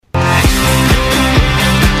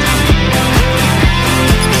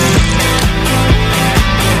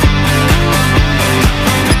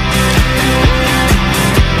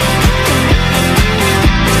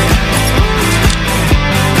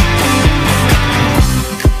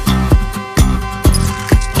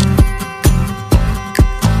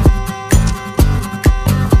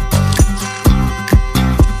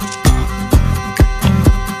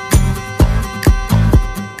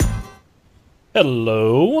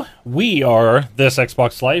Hello, we are This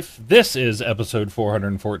Xbox Life. This is episode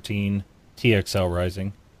 414, TXL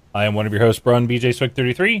Rising. I am one of your hosts, Brun, BJ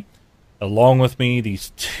Swick33. Along with me,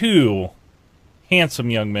 these two handsome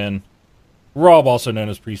young men, Rob, also known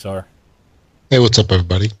as Presar. Hey, what's up,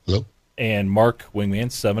 everybody? Hello. And Mark,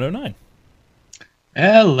 Wingman709.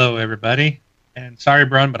 Hello, everybody. And sorry,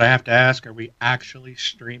 Brun, but I have to ask, are we actually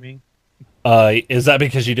streaming? Is that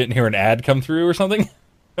because you didn't hear an ad come through or something?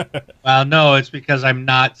 Well, no, it's because I'm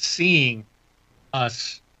not seeing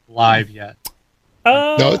us live yet.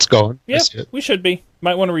 No, it's going. Yeah, we should be.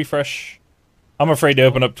 Might want to refresh. I'm afraid to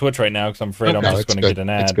open up Twitch right now because I'm afraid I'm just going to get an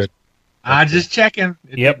ad. It's good. Just checking.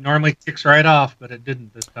 It normally kicks right off, but it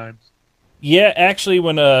didn't this time. Yeah, actually,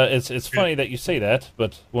 when it's funny that you say that,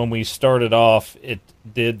 but when we started off, it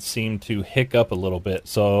did seem to hiccup a little bit.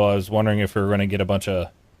 So I was wondering if we were going to get a bunch of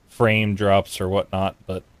frame drops or whatnot.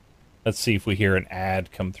 But let's see if we hear an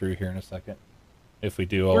ad come through here in a second. If we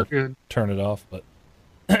do, I'll turn it off. But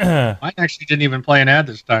I actually didn't even play an ad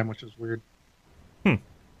this time, which is weird.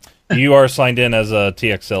 You are signed in as a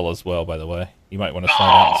TXL as well, by the way. You might want to sign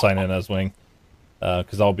out and sign in as Wing,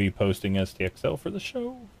 because I'll be posting as TXL for the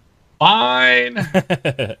show. Fine.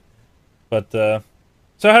 But so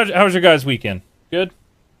how was your guys' weekend? Good.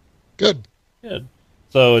 Good.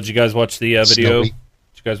 So did you guys watch the video? Snowy. Did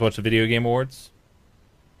you guys watch the Video Game Awards?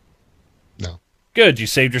 No. Good. You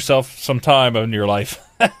saved yourself some time in your life.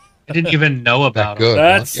 I didn't even know about it. Good.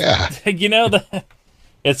 That's Yeah. You know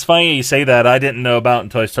it's funny you say that. I didn't know about it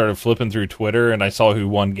until I started flipping through Twitter and I saw who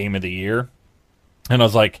won Game of the Year, and I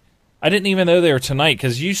was like, I didn't even know they were tonight,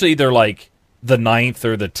 because usually they're like the 9th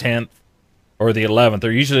or the 10th or the 11th.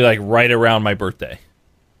 They're usually like right around my birthday.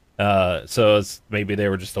 So it's maybe they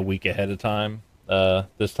were just a week ahead of time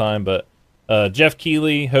this time. But Jeff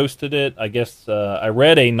Keighley hosted it. I guess I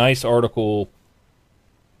read a nice article. I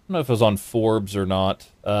don't know if it was on Forbes or not,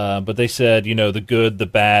 but they said, the good, the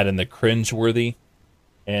bad, and the cringeworthy.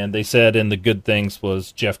 And they said in the good things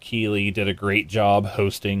was Jeff Keighley did a great job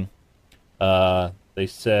hosting. They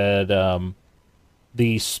said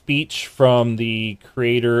the speech from the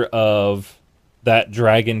creator of That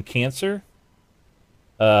Dragon Cancer,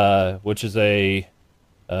 which is a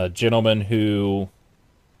gentleman who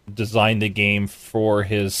designed the game for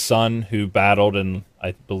his son, who battled and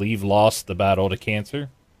I believe lost the battle to cancer.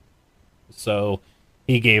 So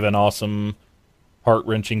he gave an awesome,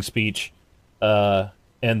 heart-wrenching speech.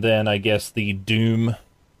 And then I guess the Doom,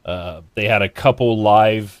 they had a couple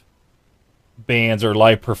live bands or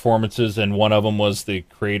live performances, and one of them was the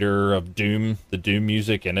creator of Doom, the Doom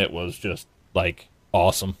music, and it was just like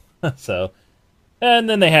awesome. So, and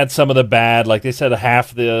then they had some of the bad, like they said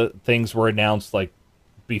half the things were announced like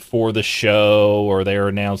before the show, or they were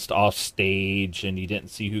announced off stage and you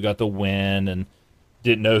didn't see who got the win and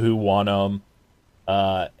didn't know who won them.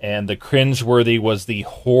 And the cringeworthy was the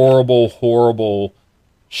horrible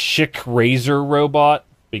Schick Razor robot,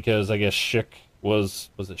 because I guess Schick was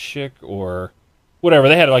it Schick or whatever.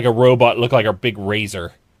 They had like a robot look like a big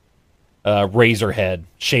razor head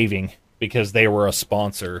shaving, because they were a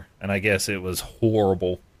sponsor, and I guess it was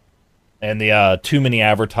horrible. And the too many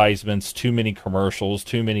advertisements, too many commercials,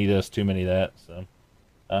 too many this, too many that. So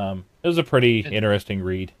it was a pretty interesting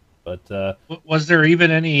read. But was there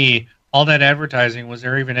even all that advertising, was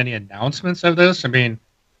there even any announcements of this? I mean,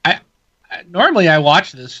 normally I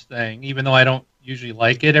watch this thing, even though I don't usually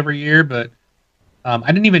like it every year, but I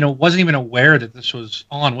wasn't even aware that this was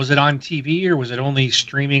on. Was it on TV, or was it only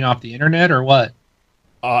streaming off the internet, or what?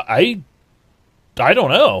 I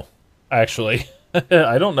don't know, actually.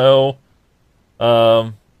 I don't know.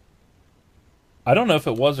 I don't know if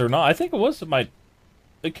it was or not. I think it was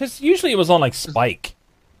because usually it was on like Spike,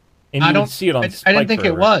 and you would see it on Spike. I didn't think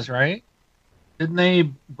forever. it was, right? Didn't they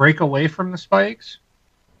break away from the Spikes?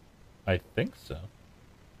 I think so.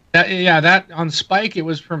 That on Spike, it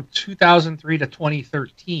was from 2003 to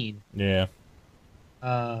 2013. Yeah.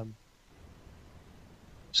 So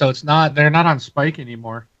it's not. They're not on Spike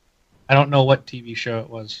anymore. I don't know what TV show it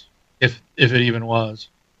was, if it even was.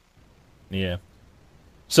 Yeah.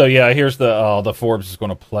 So yeah, here's the Forbes is going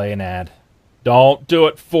to play an ad. Don't do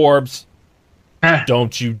it, Forbes.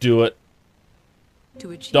 Don't you do it.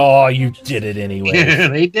 Oh, you did it anyway.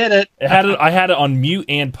 They did it. I had it on mute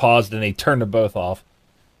and paused, and they turned them both off.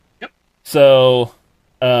 Yep. So,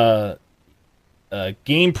 game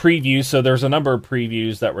preview. So there's a number of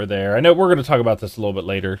previews that were there. I know we're going to talk about this a little bit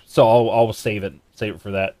later, so I'll save it for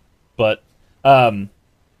that. But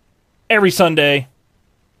every Sunday,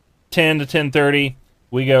 10 to 10:30,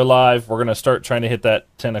 we go live. We're going to start trying to hit that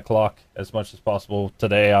 10 o'clock as much as possible.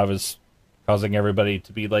 Today, I was causing everybody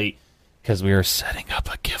to be late because we are setting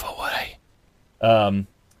up a giveaway. And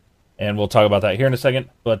we'll talk about that here in a second.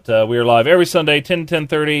 But we are live every Sunday,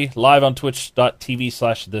 10:30, live on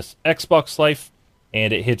twitch.tv/thisXboxLife.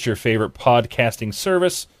 And it hits your favorite podcasting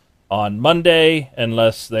service on Monday,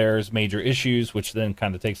 unless there's major issues, which then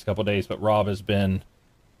kind of takes a couple days. But Rob has been,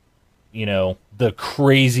 the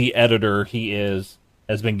crazy editor he has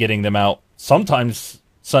been getting them out sometimes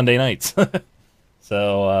Sunday nights.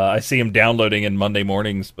 So I see him downloading in Monday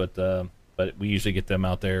mornings, but we usually get them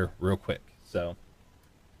out there real quick. So,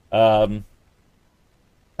 all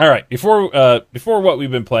right. Before what we've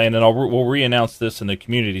been playing, and we'll re-announce this in the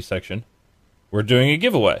community section. We're doing a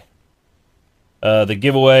giveaway. The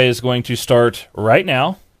giveaway is going to start right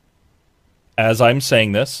now, as I'm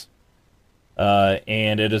saying this,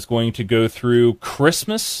 and it is going to go through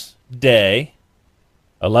Christmas Day,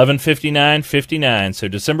 11/59/59. So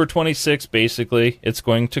December 26th, basically, it's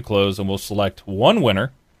going to close, and we'll select one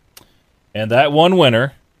winner, and that one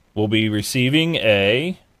winner will be receiving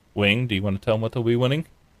a wing. Do you want to tell them what they'll be winning?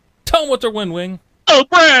 Tell them what they're winning, Wing. A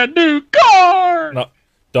brand new car. No.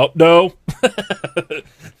 No.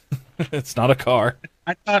 It's not a car.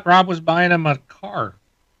 I thought Rob was buying him a car.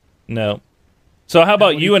 No. So how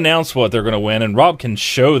about you announce what they're going to win, and Rob can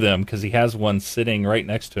show them, because he has one sitting right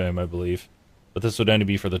next to him, I believe. But this would only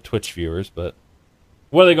be for the Twitch viewers. But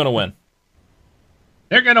what are they going to win?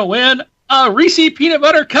 They're going to win a Reese Peanut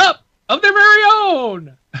Butter Cup of their very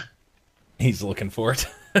own. He's looking for it.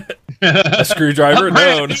 A screwdriver?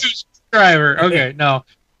 No. Screwdriver. Okay, no.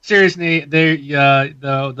 Seriously,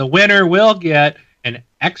 the winner will get an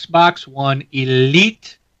Xbox One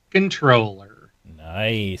Elite controller.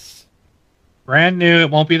 Nice. Brand new. It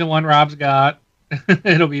won't be the one Rob's got.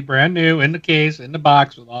 It'll be brand new in the case, in the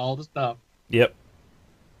box with all the stuff. Yep.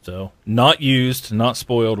 So, not used, not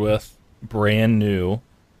spoiled with, brand new.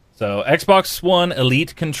 So, Xbox One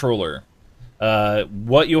Elite controller.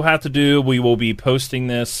 What you'll have to do, we will be posting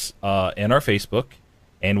this in our Facebook,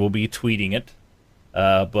 and we'll be tweeting it.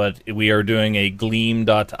 But we are doing a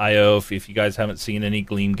Gleam.io, if you guys haven't seen any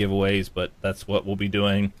Gleam giveaways, but that's what we'll be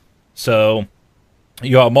doing. So,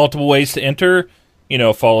 you have multiple ways to enter.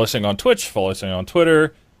 Follow us on Twitch, follow us on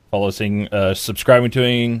Twitter, follow us, subscribe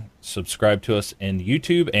to us in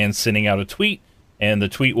YouTube, and sending out a tweet. And the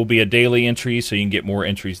tweet will be a daily entry, so you can get more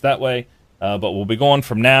entries that way. But we'll be going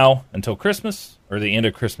from now until Christmas, or the end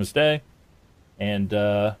of Christmas Day. And,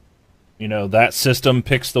 that system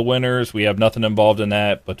picks the winners. We have nothing involved in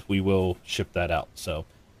that, but we will ship that out. So,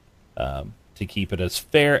 to keep it as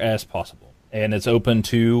fair as possible. And it's open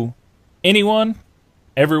to anyone,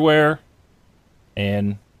 everywhere,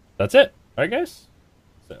 and that's it. All right, guys?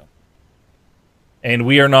 So, and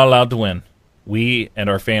we are not allowed to win. We and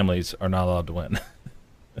our families are not allowed to win.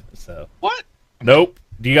 So what? Nope.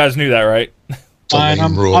 You guys knew that, right? Fine,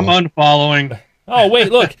 I'm unfollowing. Oh,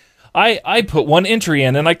 wait, look. I put one entry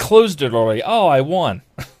in, and I closed it already. Oh, I won.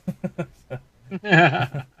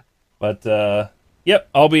 But, yep,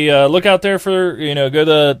 I'll be, look out there for, go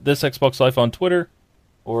to This Xbox Life on Twitter,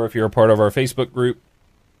 or if you're a part of our Facebook group.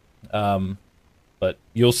 But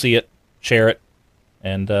you'll see it, share it,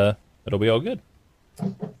 and it'll be all good.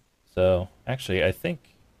 So, actually, I think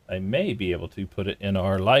I may be able to put it in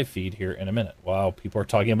our live feed here in a minute while people are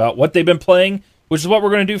talking about what they've been playing, which is what we're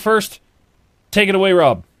going to do first. Take it away,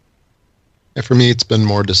 Rob. Yeah, for me, it's been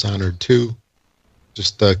more Dishonored 2.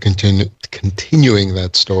 Just continuing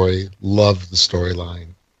that story. Love the storyline.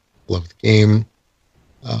 Love the game.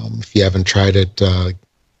 If you haven't tried it, grab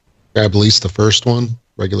at least the first one,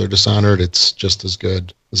 regular Dishonored. It's just as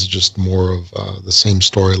good. This is just more of the same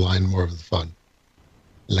storyline, more of the fun.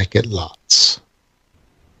 Like it lots.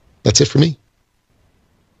 That's it for me.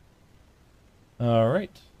 All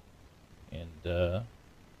right. And,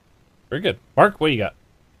 very good. Mark, what do you got?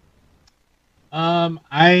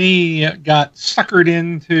 I got suckered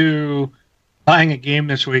into buying a game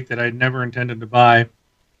this week that I'd never intended to buy.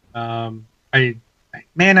 I hate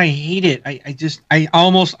it.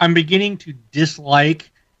 I'm beginning to dislike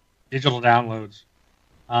digital downloads.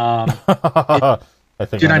 I'm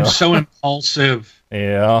so impulsive.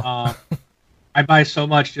 Yeah. I buy so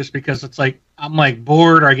much just because it's like I'm like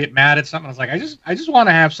bored or I get mad at something. I was like, I just want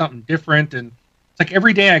to have something different, and it's like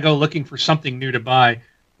every day I go looking for something new to buy.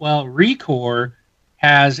 Well, Recore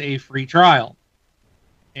has a free trial,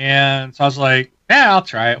 and so I was like, yeah, I'll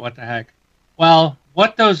try it. What the heck? Well,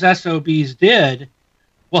 what those SOBs did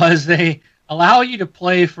was they allow you to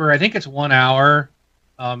play for, I think it's 1 hour.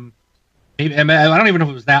 Maybe I don't even know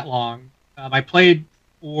if it was that long. I played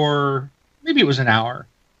for maybe it was an hour.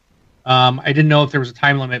 I didn't know if there was a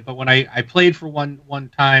time limit, but when I played for one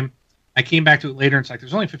time, I came back to it later and it's like,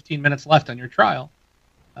 there's only 15 minutes left on your trial.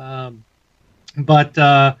 But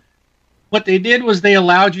what they did was they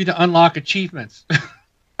allowed you to unlock achievements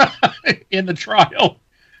in the trial.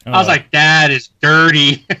 I was like, that is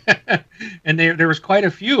dirty. And there was quite a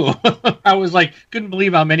few. I was like, couldn't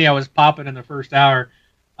believe how many I was popping in the first hour.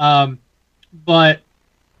 But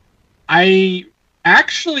I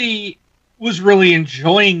actually was really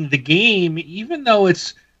enjoying the game, even though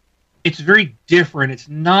it's very different. It's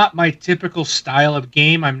not my typical style of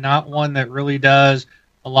game. I'm not one that really does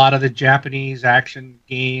a lot of the Japanese action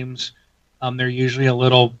games. They're usually a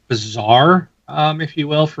little bizarre, if you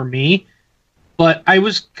will, for me. But I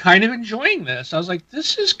was kind of enjoying this. I was like,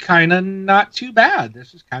 this is kind of not too bad.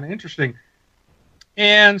 This is kind of interesting.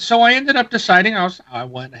 And so I ended up deciding I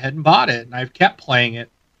went ahead and bought it, and I've kept playing it.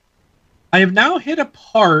 I have now hit a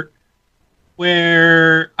part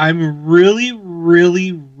where I'm really,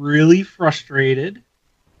 really, really frustrated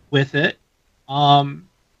with it. And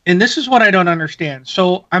this is what I don't understand.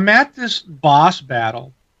 So I'm at this boss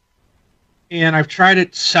battle, and I've tried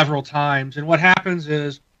it several times. And what happens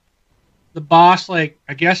is the boss, like,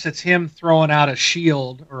 I guess it's him throwing out a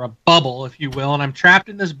shield or a bubble, if you will, and I'm trapped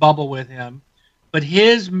in this bubble with him. But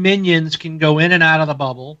his minions can go in and out of the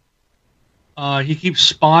bubble. He keeps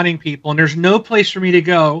spawning people, and there's no place for me to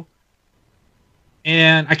go.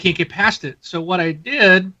 And I can't get past it. So what I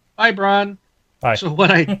did, bye, Bron. Bye. So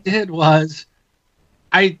what I did was,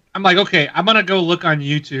 I'm like, okay, I'm gonna go look on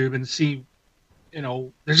YouTube and see.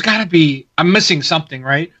 There's got to be. I'm missing something,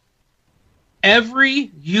 right? Every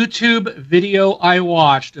YouTube video I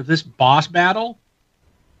watched of this boss battle,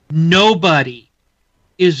 nobody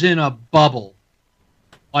is in a bubble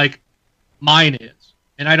like mine is,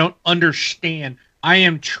 and I don't understand. I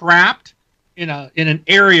am trapped in an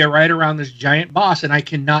area right around this giant boss, and I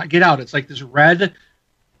cannot get out. It's like this red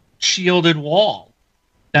shielded wall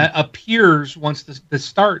that appears once the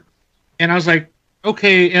start. And I was like,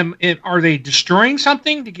 okay, are they destroying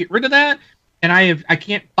something to get rid of that? And I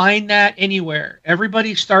can't find that anywhere.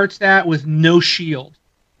 Everybody starts that with no shield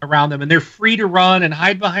around them, and they're free to run and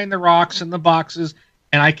hide behind the rocks and the boxes,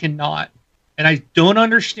 and I cannot. And I don't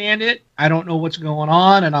understand it. I don't know what's going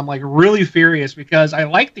on, and I'm like really furious because I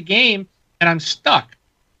like the game, and I'm stuck.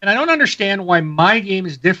 And I don't understand why my game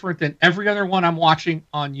is different than every other one I'm watching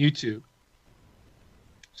on YouTube.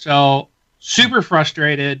 So, super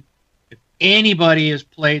frustrated. If anybody has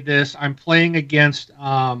played this, I'm playing against...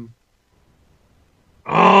 Oh,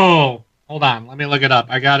 hold on. Let me look it up.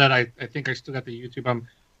 I got it. I think I still got the YouTube on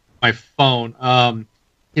my phone.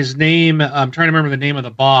 His name, I'm trying to remember the name of the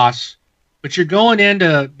boss, but you're going in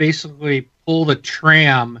to basically pull the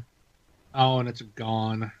tram. Oh, and it's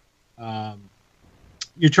gone.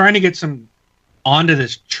 You're trying to get some onto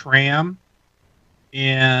this tram,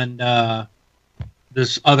 and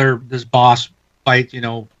this boss fight,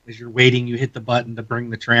 as you're waiting, you hit the button to bring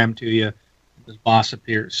the tram to you. This boss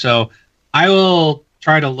appears. So I will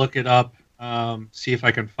try to look it up, see if I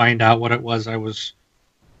can find out what it was I was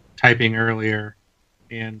typing earlier,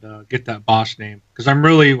 and get that boss name. Because I'm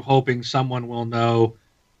really hoping someone will know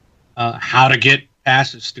how to get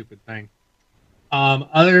past this stupid thing.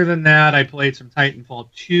 Other than that, I played some Titanfall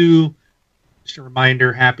 2. Just a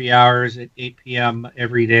reminder, happy hours at 8 p.m.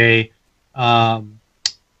 every day, 8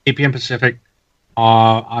 p.m. Pacific,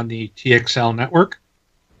 on the TXL network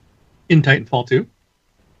in Titanfall 2.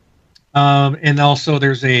 And also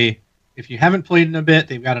if you haven't played in a bit,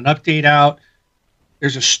 they've got an update out.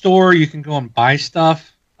 There's a store you can go and buy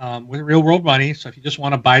stuff with real world money. So if you just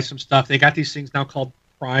want to buy some stuff, they got these things now called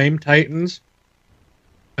Prime Titans.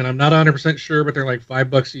 And I'm not 100% sure, but they're like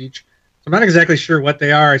 $5 each. So I'm not exactly sure what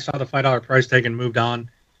they are. I saw the $5 price tag and moved on.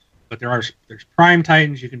 But there's Prime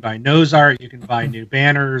Titans. You can buy nose art. You can buy new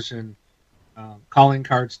banners and calling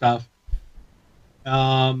card stuff.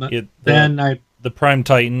 The Prime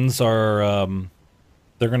Titans are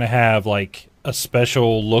they're going to have like a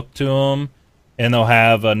special look to them, and they'll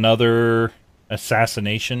have another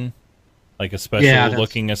assassination, like a special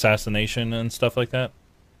looking assassination and stuff like that.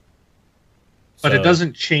 But it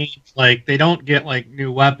doesn't change. Like, they don't get like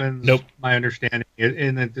new weapons. Nope. My understanding,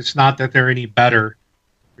 and it's not that they're any better.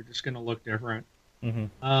 They're just going to look different.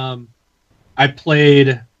 Mm-hmm. I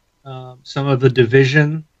played some of the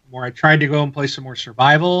Division, where I tried to go and play some more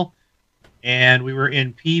survival. And we were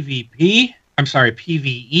in PvE,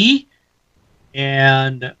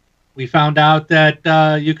 and we found out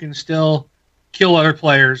that you can still kill other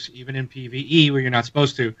players, even in PvE, where you're not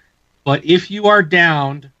supposed to. But if you are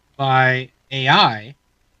downed by AI,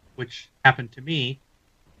 which happened to me,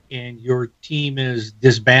 and your team is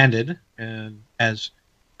disbanded, and as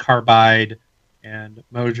Carbide and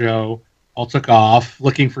Mojo all took off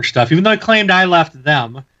looking for stuff, even though I claimed I left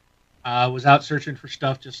them, was out searching for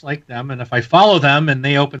stuff just like them. And if I follow them and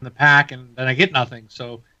they open the pack, and then I get nothing.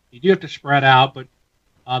 So you do have to spread out. But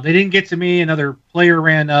they didn't get to me. Another player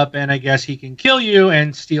ran up, and I guess he can kill you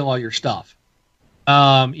and steal all your stuff,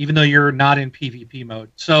 even though you're not in PvP mode.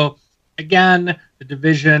 So again, the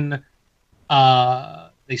Division,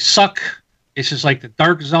 they suck. It's just like the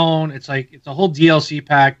Dark Zone. It's a whole DLC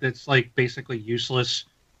pack that's like basically useless.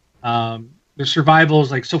 The survival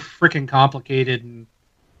is like so freaking complicated, and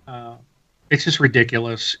it's just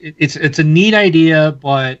ridiculous. It's a neat idea,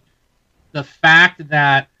 but the fact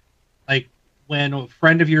that like when a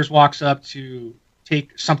friend of yours walks up to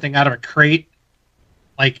take something out of a crate,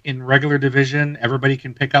 like in regular Division, everybody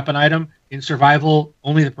can pick up an item. In survival,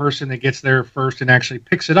 only the person that gets there first and actually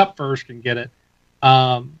picks it up first can get it.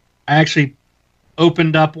 I actually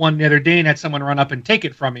opened up one the other day and had someone run up and take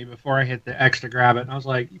it from me before I hit the X to grab it. And I was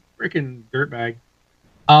like, you freaking dirtbag.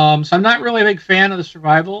 So I'm not really a big fan of the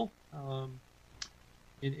survival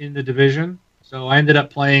in the Division. So I ended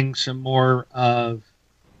up playing some more of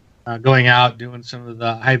going out, doing some of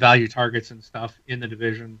the high-value targets and stuff in the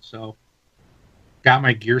Division. So got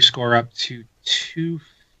my gear score up to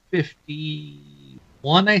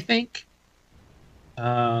 251, I think.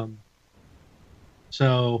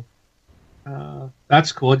 So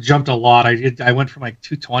that's cool. It jumped a lot. I went from like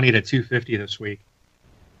 220 to 250 this week.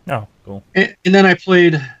 Oh, cool. And then I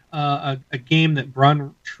played a game that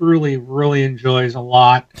Brun truly, really enjoys a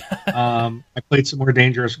lot. I played some more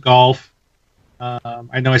Dangerous Golf.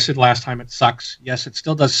 I know I said last time it sucks. Yes, it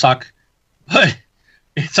still does suck, but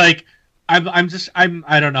it's like I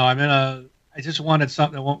don't know. I just wanted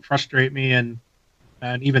something that won't frustrate me, and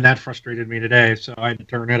even that frustrated me today, so I had to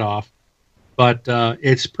turn it off. But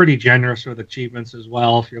it's pretty generous with achievements as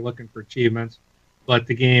well if you're looking for achievements. But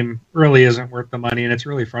the game really isn't worth the money, and it's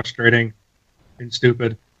really frustrating and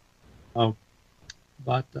stupid.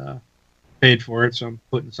 But paid for it, so I'm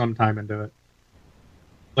putting some time into it.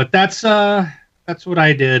 But that's what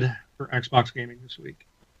I did for Xbox gaming this week.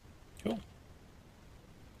 Cool.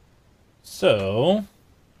 So,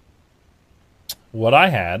 what I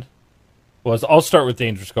had was, I'll start with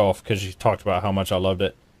Dangerous Golf because you talked about how much I loved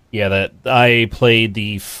it. Yeah, that I played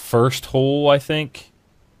the first hole, I think,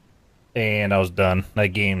 and I was done. That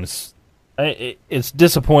game's it's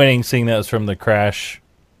disappointing seeing that it's from the Crash,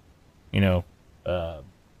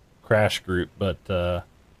 Crash group, but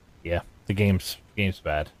yeah, the game's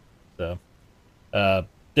bad. So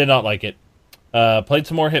did not like it. Played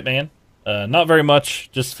some more Hitman. Not very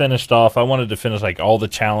much. Just finished off. I wanted to finish like all the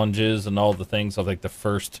challenges and all the things of like the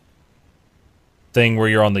first thing where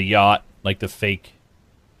you're on the yacht, like the fake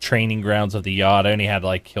training grounds of the yacht. I only had to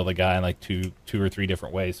like kill the guy in like two or three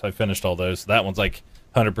different ways, so I finished all those. So that one's like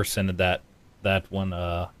 100% of that one.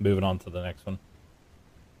 Moving on to the next one.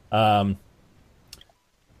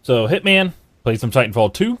 So Hitman, played some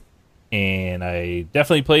Titanfall 2, and I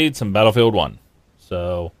definitely played some Battlefield 1.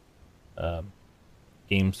 So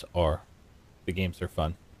games are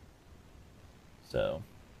fun. So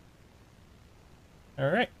all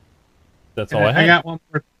right. That's all I had. I got one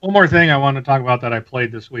more thing I want to talk about that I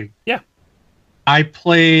played this week. Yeah. I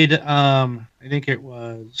played, I think it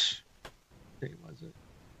was, what day was it? It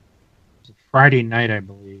was a Friday night, I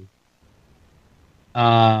believe.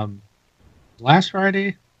 Last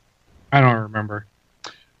Friday? I don't remember.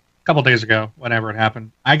 A couple days ago, whenever it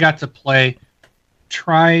happened. I got to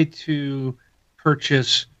try to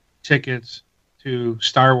purchase tickets to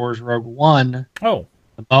Star Wars Rogue One. Oh.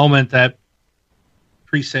 The moment that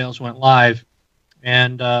pre-sales went live,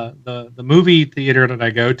 and the movie theater that I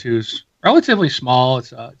go to is relatively small.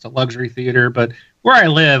 It's a luxury theater, but where I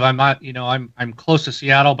live, I'm not, I'm close to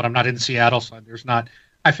Seattle, but I'm not in Seattle, so there's not.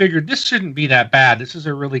 I figured this shouldn't be that bad. This is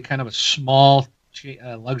a really kind of a small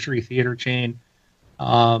luxury theater chain,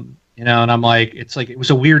 and I'm like, it was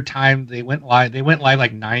a weird time. They went live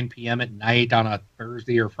like 9 p.m. at night on a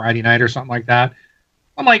Thursday or Friday night or something like that.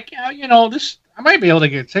 I'm like, yeah, this I might be able to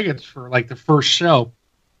get tickets for like the first show.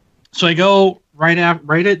 So I go right at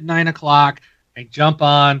 9:00. I jump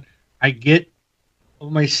on. I get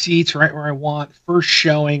my seats right where I want. First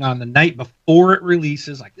showing on the night before it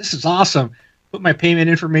releases. Like, this is awesome. Put my payment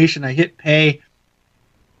information. I hit pay.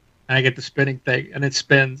 And I get the spinning thing, and it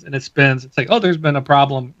spins and it spins. It's like, oh, there's been a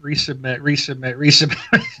problem. Resubmit.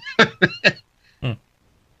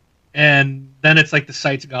 And then it's like the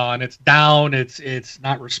site's gone. It's down. It's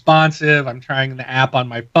not responsive. I'm trying the app on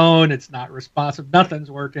my phone. It's not responsive. Nothing's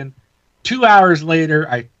working. 2 hours later,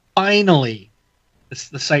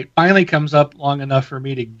 the site finally comes up long enough for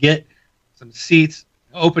me to get some seats.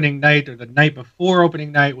 Opening night, or the night before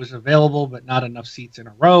opening night, was available, but not enough seats in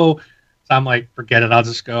a row. So I'm like, forget it. I'll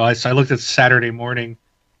just go. So I looked at Saturday morning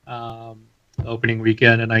opening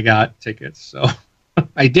weekend, and I got tickets. So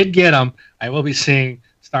I did get them. I will be seeing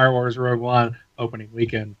Star Wars Rogue One opening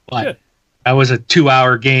weekend, but Good. that was a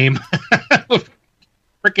 2-hour game.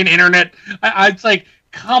 Freaking internet! It's like,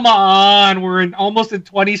 come on, we're almost in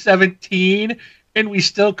 2017, and we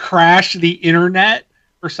still crash the internet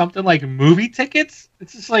for something like movie tickets.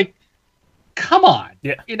 It's just like, come on.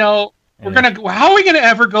 Yeah. We're gonna. How are we gonna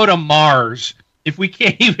ever go to Mars if we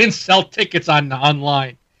can't even sell tickets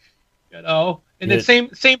online? And the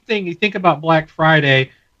same thing. You think about Black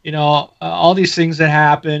Friday. All these things that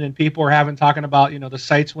happen, and people are talking about. The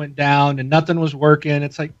sites went down and nothing was working.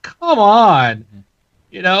 It's like, come on,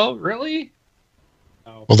 really?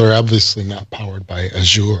 Well, they're obviously not powered by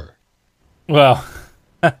Azure. Well,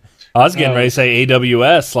 I was getting ready to say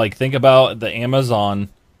AWS. Like, think about the Amazon,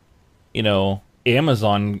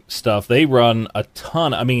 Amazon stuff. They run a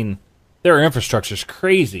ton. I mean, their infrastructure's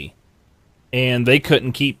crazy, and they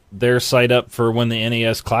couldn't keep their site up for when the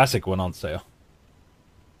NES Classic went on sale.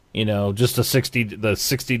 Just the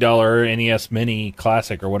 $60 NES Mini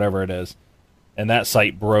Classic or whatever it is, and that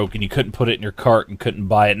site broke, and you couldn't put it in your cart and couldn't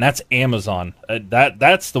buy it. And that's Amazon.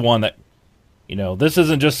 That's the one that, this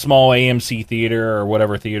isn't just small AMC theater or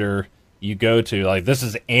whatever theater you go to. Like, this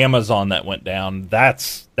is Amazon that went down.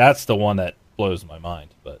 That's the one that blows my mind.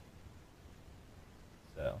 But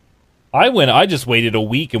so I just waited a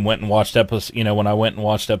week and went and watched when I went and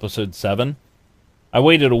watched episode 7, I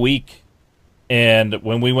waited a week, and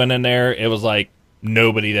when we went in there, it was like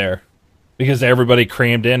nobody there because everybody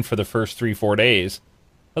crammed in for the first 3-4 days.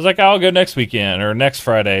 I was like, I'll go next weekend or next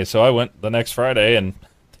Friday. So I went the next Friday, and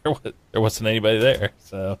there wasn't anybody there.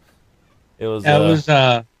 So it was.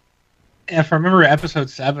 If I remember episode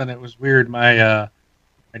 7, it was weird. My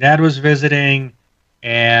dad was visiting,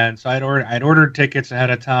 and so I'd ordered tickets ahead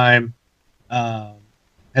of time. Had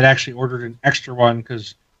actually ordered an extra one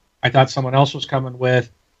because I thought someone else was coming with,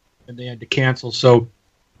 and they had to cancel. So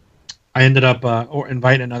I ended up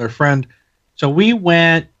inviting another friend. So we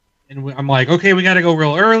went, and I'm like, okay, we got to go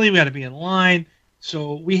real early. We got to be in line.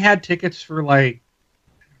 So we had tickets for like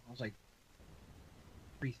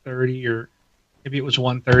 3:30 or maybe it was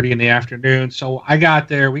 1:30 in the afternoon. So we got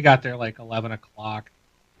there like 11 o'clock,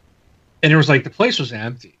 and it was like the place was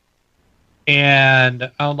empty.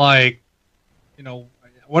 And I'm like,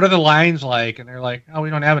 what are the lines like? And they're like, oh,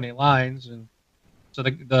 we don't have any lines. And so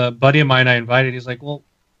the buddy of mine I invited, he's like, well,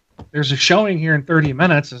 there's a showing here in 30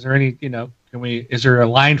 minutes. Is there any, is there a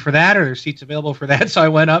line for that, or are there seats available for that? So I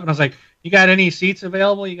went up and I was like, you got any seats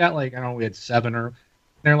available? You got like, I don't know, we had 7 or.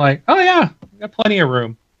 They're like, oh yeah, we got plenty of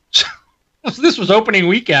room. So this was opening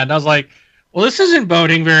weekend. I was like, well, this isn't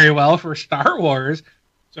boding very well for Star Wars.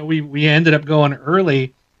 So we ended up going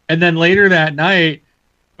early. And then later that night,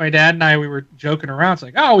 my dad and I, we were joking around. It's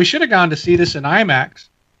like, oh, we should have gone to see this in IMAX.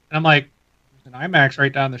 And I'm like, there's an IMAX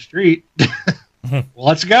right down the street. Well,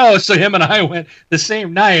 let's go. So him and I went the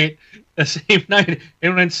same night, and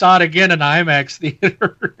then saw it again in IMAX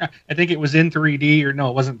theater. I think it was in 3D, or no,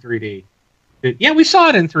 it wasn't 3D. Yeah, we saw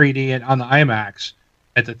it in 3D on the IMAX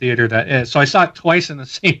at the theater. So I saw it twice in the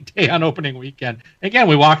same day on opening weekend. Again,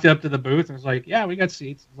 we walked up to the booth and was like, yeah, we got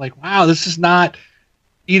seats. It's like, wow, this is not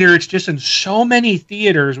either. It's just in so many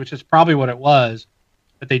theaters, which is probably what it was,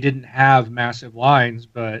 but they didn't have massive lines.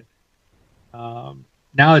 But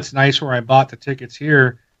now it's nice where I bought the tickets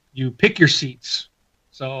here. You pick your seats.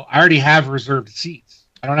 So I already have reserved seats.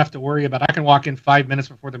 I don't have to worry about I can walk in 5 minutes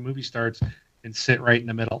before the movie starts and sit right in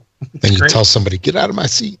the middle. Then you tell somebody, get out of my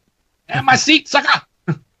seat. Get out of my seat, sucker!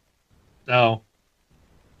 So.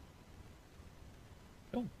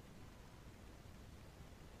 Cool.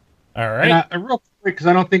 All right. And real quick, because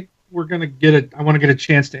I don't think we're going to get it. I want to get a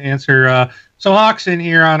chance to answer. So Hawk's in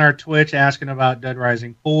here on our Twitch asking about Dead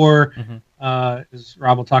Rising 4. As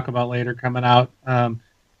Rob will talk about later coming out.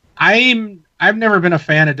 I've never been a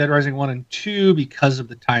fan of Dead Rising 1 and 2 because of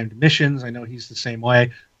the timed missions. I know he's the same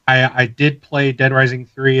way. I did play Dead Rising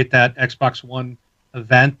 3 at that Xbox One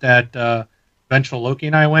event that Vengeful Loki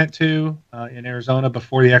and I went to in Arizona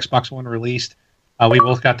before the Xbox One released. We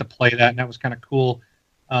both got to play that, and that was kind of cool.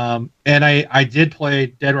 And I did play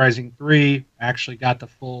Dead Rising 3. Actually got the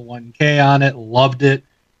full 1K on it. Loved it.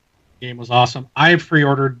 Game was awesome. I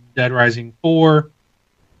pre-ordered Dead Rising 4.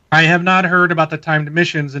 I have not heard about the timed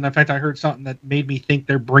missions, and in fact, I heard something that made me think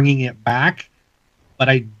they're bringing it back, but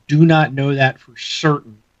I do not know that for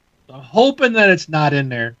certain. So I'm hoping that it's not in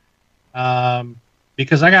there,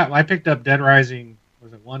 because I picked up Dead Rising,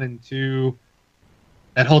 was it 1 and 2?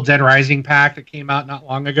 That whole Dead Rising pack that came out not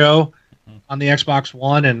long ago on the Xbox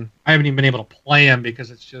One, and I haven't even been able to play them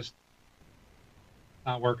because it's just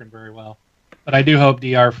not working very well. But I do hope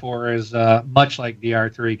DR4 is much like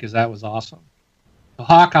DR3 because that was awesome. So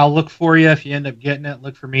Hawk, I'll look for you if you end up getting it.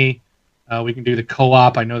 Look for me. We can do the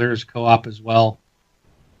co-op. I know there's co-op as well.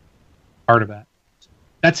 Part of that.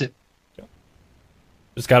 That's it.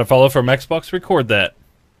 Just got to follow from Xbox Record That.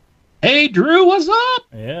 Hey, Drew, what's up?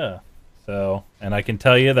 Yeah. So, and I can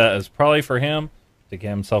tell you that is probably for him to get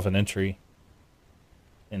himself an entry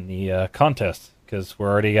in the contest because we're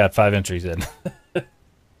already got 5 entries in.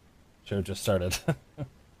 Show just started.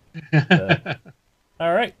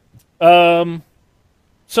 All right.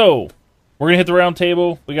 So we're gonna hit the round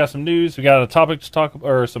table. We got some news. We got a topic to talk,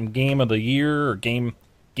 or some game of the year, or game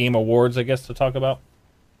awards, I guess, to talk about.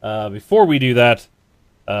 Before we do that,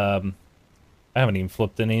 I haven't even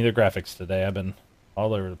flipped any of the graphics today. I've been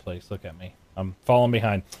all over the place. Look at me. I'm falling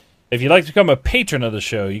behind. If you'd like to become a patron of the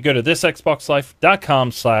show, you go to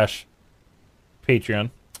thisxboxlife.com/Patreon,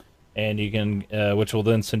 and you can, which will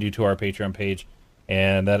then send you to our Patreon page,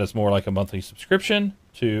 and that is more like a monthly subscription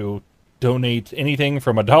to donate anything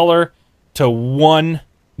from $1 to $1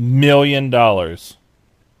 million.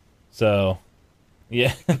 So,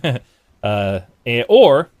 yeah.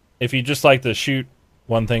 Or if you just like to shoot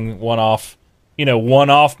one-off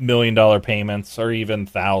 $1 million payments, or even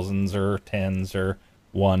thousands or tens or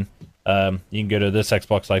one, you can go to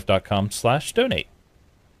thisxboxlife.com/donate.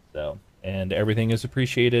 So, and everything is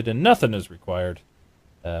appreciated and nothing is required.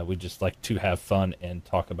 We just like to have fun and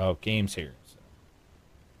talk about games here. So.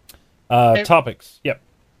 Hey, topics. Yep.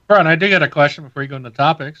 Ron, I did get a question before you go into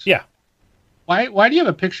topics. Yeah. Why do you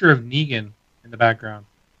have a picture of Negan in the background?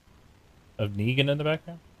 Of Negan in the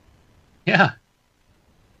background? Yeah.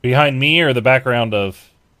 Behind me, or the background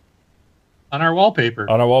of... On our wallpaper.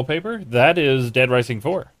 On our wallpaper? That is Dead Rising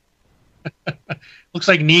 4. Looks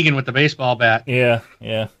like Negan with the baseball bat. Yeah.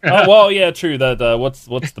 Oh, well, yeah, true. That what's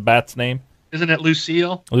the bat's name? Isn't it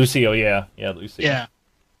Lucille? Lucille, yeah, Lucille. Yeah.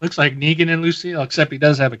 Looks like Negan and Lucille, except he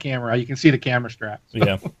does have a camera. You can see the camera straps.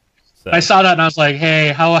 Yeah. So. I saw that and I was like, hey,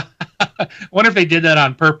 how? I wonder if they did that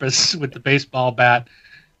on purpose with the baseball bat.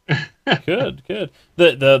 Good.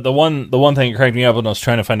 The one thing that cracked me up when I was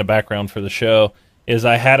trying to find a background for the show is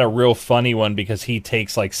I had a real funny one because he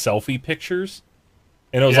takes like selfie pictures,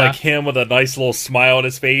 and it was like him with a nice little smile on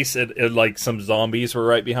his face, and like some zombies were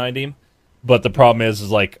right behind him. But the problem is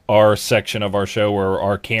like our section of our show where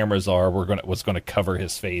our cameras are, was going to cover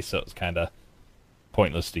his face, so it was kind of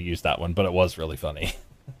pointless to use that one. But it was really funny.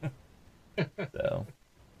 So,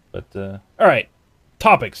 but all right,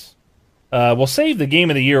 topics. We'll save the Game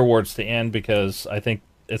of the Year awards to end because I think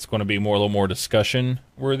it's going to be a little more discussion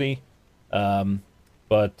worthy. But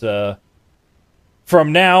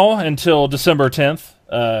from now until December 10th,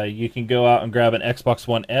 you can go out and grab an Xbox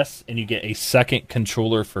One S, and you get a second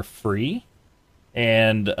controller for free.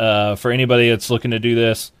 And for anybody that's looking to do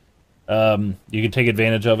this, you can take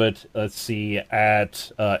advantage of it. Let's see,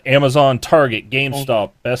 at Amazon, Target,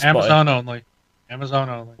 GameStop, Best Buy. Amazon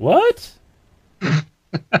only. What?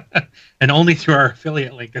 And only through our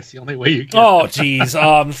affiliate link. That's the only way you can. Oh, jeez.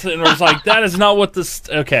 And I was like, that is not what this...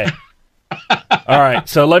 Okay. All right,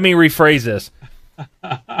 so let me rephrase this.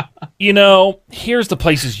 Here's the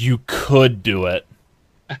places you could do it.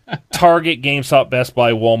 Target, GameStop, Best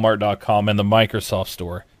Buy, Walmart.com, and the Microsoft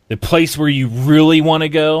Store. The place where you really want to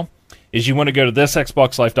go is you want to go to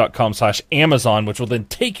thisxboxlife.com/Amazon, which will then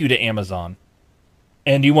take you to Amazon.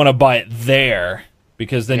 And you want to buy it there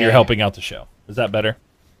because then you're helping out the show. Is that better?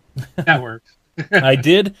 That works. I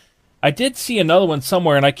did see another one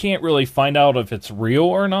somewhere, and I can't really find out if it's real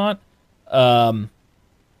or not.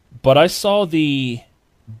 But I saw the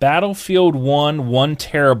Battlefield 1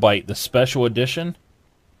 terabyte, the special edition,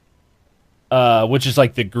 which is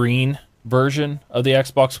like the green version of the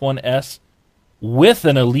Xbox One S, with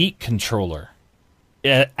an Elite controller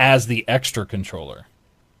as the extra controller.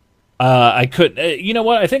 I couldn't. You know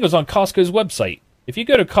what? I think it was on Costco's website. If you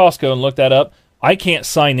go to Costco and look that up, I can't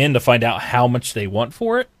sign in to find out how much they want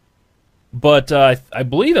for it. But I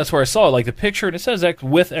believe that's where I saw it, like the picture, and it says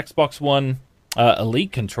with Xbox One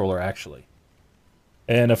Elite controller, actually.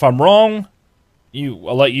 And if I'm wrong,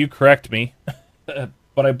 I'll let you correct me.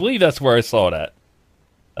 But I believe that's where I saw it at.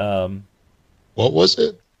 What was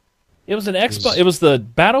it? It was an Xbox. It was the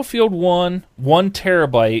Battlefield 1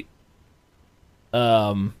 terabyte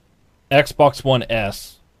Xbox One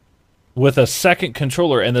S with a second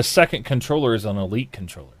controller, and the second controller is an Elite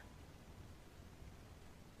controller.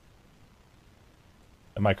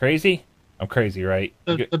 Am I crazy? I'm crazy, right?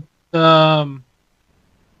 Oh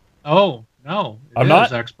no, I'm not.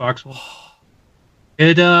 Xbox One.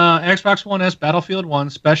 Xbox One S Battlefield 1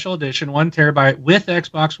 Special Edition 1 terabyte with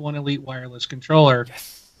Xbox One Elite wireless controller.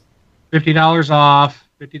 Yes. $50 off.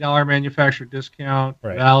 $50 manufacturer discount,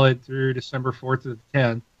 Right. valid through December 4th to the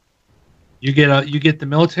 10th. You get the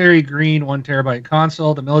military green 1 terabyte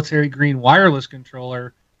console, the military green wireless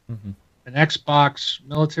controller, Mhm. an Xbox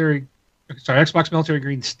military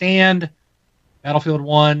green stand, Battlefield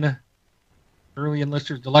 1 Early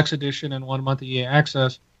Enlisters Deluxe Edition, and 1 month of EA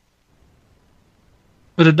access.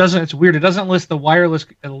 But it's weird. It doesn't list the wireless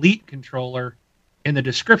Elite controller in the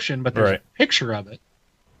description, but there's Right. a picture of it.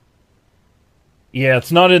 Yeah,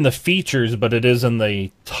 it's not in the features, but it is in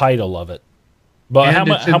the title of it. But And how it's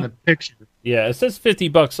much? in the picture. Yeah, it says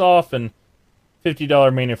 $50 off and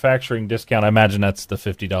 $50 manufacturing discount. I imagine that's the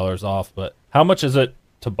 $50 off. But how much is it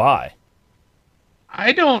to buy?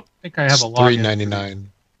 I don't think I have It's a login. $3.99.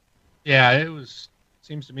 Yeah,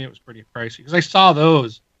 seems to me it was pretty pricey because I saw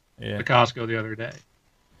those Yeah, at Costco the other day.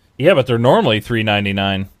 yeah, but they're normally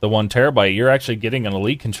 $3.99. The 1 terabyte, you're actually getting an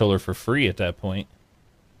Elite controller for free at that point,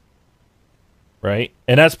 right?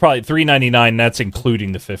 And that's probably $3.99. That's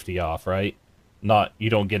including the 50 off, right? Not you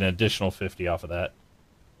don't get an additional 50 off of that,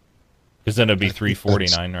 because then it'd be I think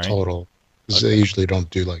 $3.49, that's right? Total. Because Okay. they usually don't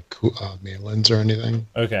do like mail-ins or anything.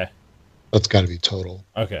 Okay. That's got to be total.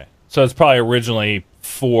 Okay, so it's probably originally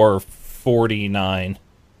 $4.49.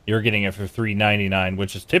 You're getting it for $3.99,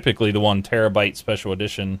 which is typically the 1 terabyte special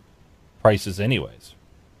edition prices, anyways.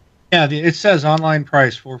 Yeah, it says online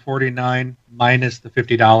price $449 minus the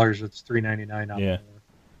 $50. It's $399. Yeah.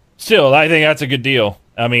 Still, I think that's a good deal.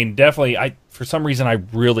 I mean, definitely. For some reason, I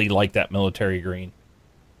really like that military green.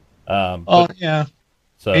 Yeah,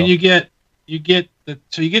 So and you get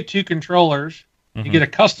 2 controllers. mhm. You get a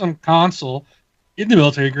custom console in the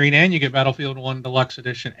military green, and you get Battlefield 1 Deluxe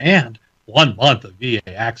Edition and 1 month of VA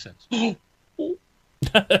access.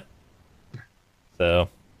 So,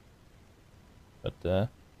 but there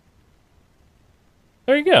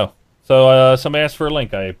you go. So somebody asked for a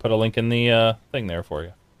link. I put a link in the thing there for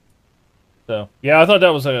you. So yeah, I thought that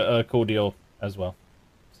was a cool deal as well.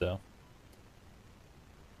 So,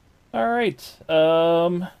 all right.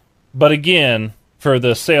 But again, for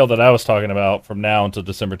the sale that I was talking about from now until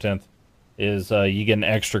December 10th, is you get an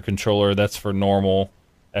extra controller. That's for normal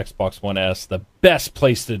Xbox One S. The best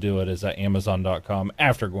place to do it is at Amazon.com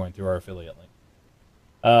after going through our affiliate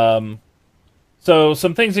link. So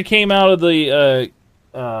some things that came out of the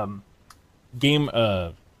Game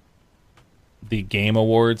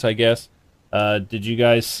Awards, I guess. Did you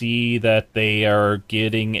guys see that they are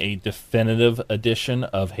getting a definitive edition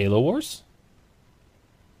of Halo Wars?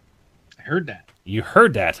 I heard that. You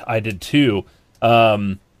heard that. I did too.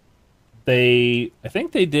 I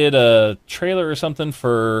think they did a trailer or something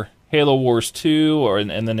for Halo Wars 2,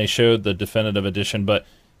 and then they showed the definitive edition. But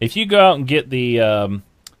if you go out and get the, I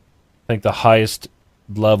think the highest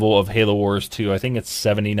level of Halo Wars 2, I think it's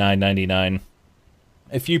 $79.99.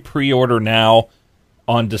 If you pre-order now,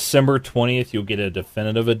 on December 20th, you'll get a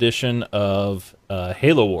definitive edition of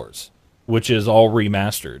Halo Wars, which is all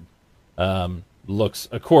remastered. Looks,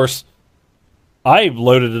 of course, I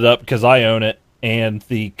loaded it up because I own it, and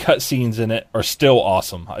the cutscenes in it are still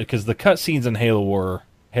awesome. Because the cutscenes in Halo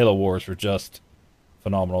Wars were just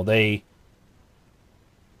phenomenal. They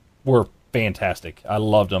were fantastic. I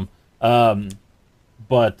loved them.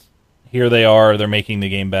 But here they are. They're making the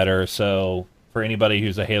game better. So for anybody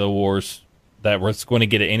who's a Halo Wars, that was going to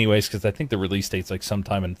get it anyways, because I think the release date's like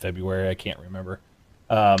sometime in February. I can't remember.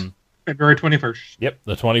 February 21st. Yep,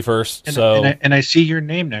 the 21st. And, So and I see your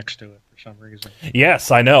name next to it for some reason.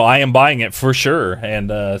 yes, I know. I am buying it for sure. And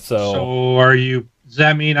So does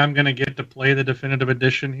that mean I'm going to get to play the definitive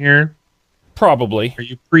edition here? probably. Are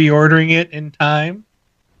you pre-ordering it in time?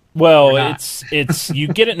 Well, Or not? it's you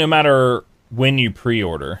get it no matter when you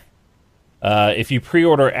pre-order. If you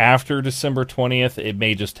pre-order after December 20th, it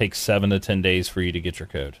may just take 7 to 10 days for you to get your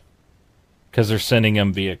code, because they're sending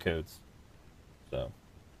them via codes. So,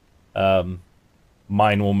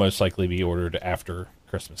 mine will most likely be ordered after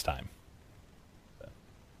Christmas time. So,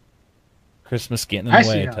 Christmas getting in I the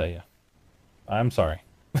way, see I tell you. I'm sorry.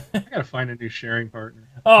 I got to find a new sharing partner.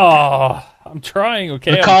 Oh, I'm trying.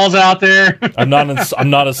 Okay, The calls out there. I'm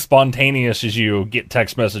not as spontaneous as you. Get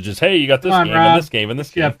text messages. Hey, you got this Come on, game Rob. and this game and this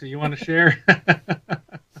game. Jeff, do you want to share?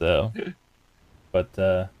 So, but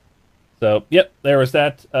so yep, there was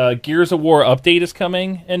that. Gears of War update is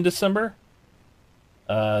coming in December.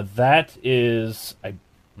 That is,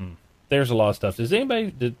 there's a lot of stuff.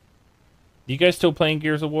 Do you guys still playing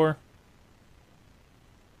Gears of War?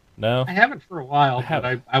 No, I haven't for a while, I have.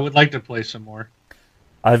 but I would like to play some more.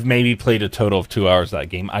 I've maybe played a total of 2 hours of that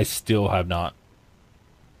game. I still have not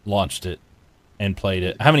launched it and played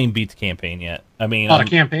it. I haven't even beat the campaign yet. I mean, the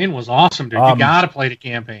campaign was awesome, dude. You gotta play the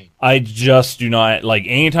campaign. I just do not like.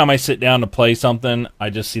 Anytime I sit down to play something, I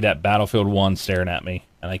just see that Battlefield 1 staring at me,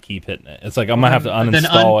 and I keep hitting it. It's like I'm gonna have to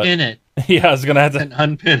uninstall then unpin it. Yeah, I was gonna have to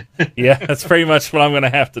unpin it. Yeah, that's pretty much what I'm gonna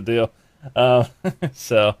have to do.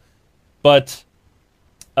 So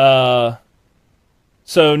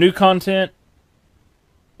new content.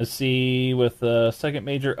 Let's see, with the second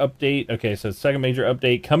major update. Okay, so second major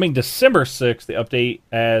update coming December 6th. The update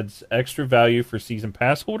adds extra value for season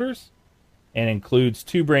pass holders and includes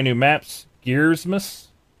 2 brand new maps, Gearsmas,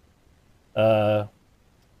 and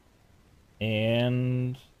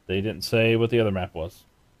they didn't say what the other map was.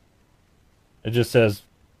 It just says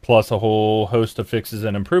plus a whole host of fixes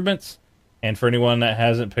and improvements. And for anyone that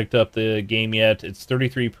hasn't picked up the game yet, it's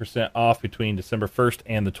 33% off between December 1st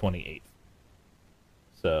and the 28th.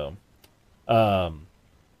 So,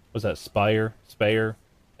 was that Speyer, Speyer,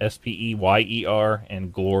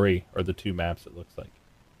 and Glory are the 2 maps, it looks like.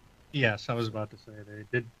 Yes, I was about to say they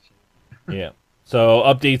did. Yeah. So,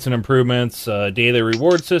 updates and improvements, daily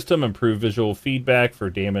reward system, improved visual feedback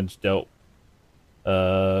for damage dealt,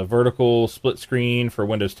 vertical split screen for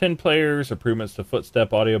Windows 10 players, improvements to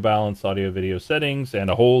footstep audio balance, audio video settings,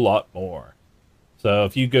 and a whole lot more. So,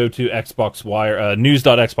 if you go to Xbox Wire,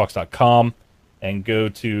 news.xbox.com, and go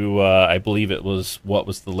to, I believe it was what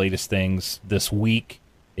was the latest things this week.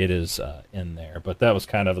 It is in there. But that was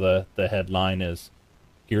kind of the headline is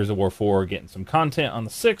Gears of War 4 getting some content on the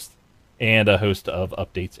 6th and a host of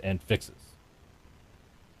updates and fixes.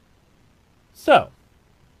 So,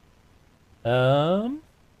 why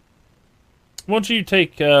don't you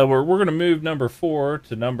take, we're going to move number 4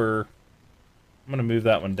 to number, I'm going to move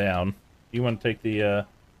that one down. You want to take the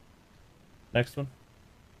next one?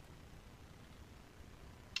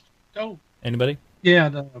 Oh, anybody? Yeah,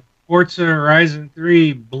 the Forza Horizon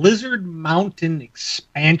 3 Blizzard Mountain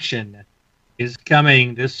expansion is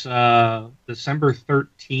coming this December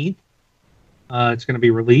 13th. It's going to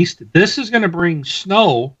be released. This is going to bring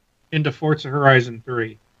snow into Forza Horizon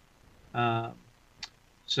 3. So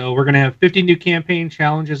we're going to have 50 new campaign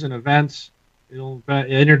challenges and events. It'll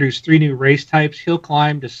introduce 3 new race types: Hill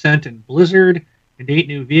Climb, Descent, and Blizzard, and 8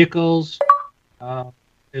 new vehicles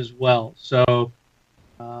as well. So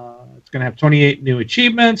it's going to have 28 new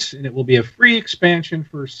achievements, and it will be a free expansion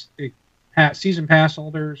for season pass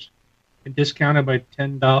holders and discounted by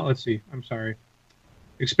 $10. Let's see. I'm sorry.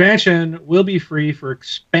 Expansion will be free for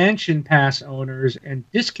expansion pass owners and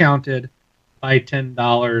discounted by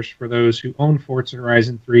 $10 for those who own Forza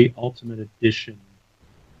Horizon 3 Ultimate Edition.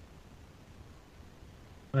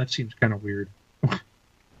 That seems kind of weird. I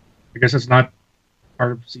guess it's not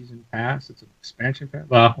part of season pass. It's an expansion pass.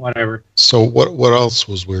 Well, whatever. So what else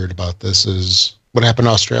was weird about this is what happened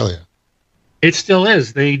to Australia? It still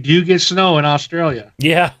is. They do get snow in Australia.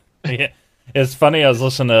 Yeah. It's funny. I was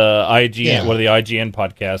listening to IGN, one of the IGN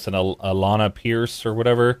podcasts, and Alana Pierce or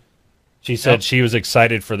whatever. She said she was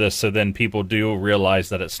excited for this, so then people do realize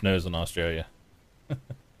that it snows in Australia.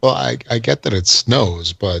 Well, I get that it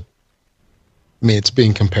snows, but I mean, it's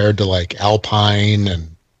being compared to like Alpine,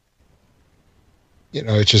 and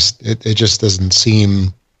it just doesn't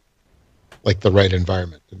seem like the right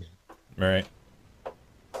environment to me. Right.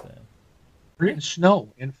 We're getting snow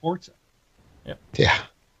in Forza. Yep. Yeah.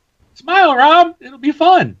 Smile, Rob. It'll be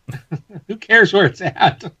fun. Who cares where it's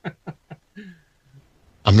at?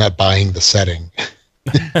 I'm not buying the setting.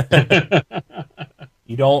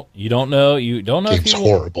 You don't know. You don't know. Game's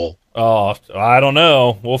horrible. Oh, I don't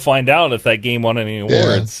know. We'll find out if that game won any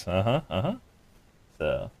awards. So,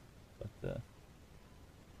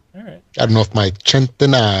 all right. I don't know if my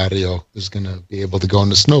Centenario is going to be able to go in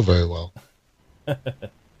the snow very well. All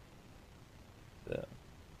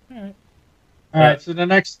right. All right. So the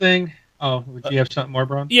next thing. Oh, would you have something more,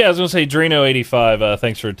 Brian? Yeah, I was going to say Drano85.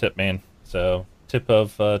 Thanks for a tip, man. So tip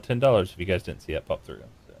of $10 if you guys didn't see that pop through.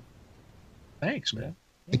 So. Thanks, man.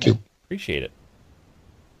 Thank you. Appreciate it.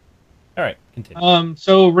 All right, continue.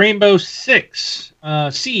 So Rainbow Six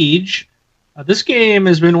Siege. This game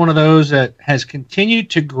has been one of those that has continued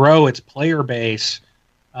to grow its player base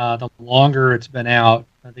the longer it's been out.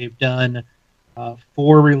 They've done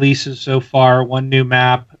 4 releases so far, 1 new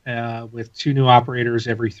map with 2 new operators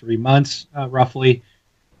every 3 months, roughly.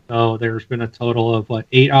 So there's been a total of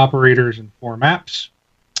 8 operators and 4 maps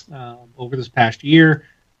over this past year.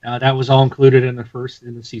 That was all included in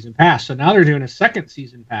the season pass. So now they're doing a second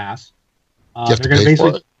season pass. You have to pay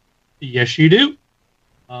for it? Yes, you do.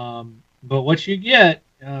 But what you get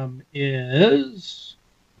is...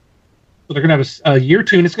 So they're going to have a year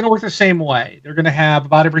 2, and it's going to work the same way. They're going to have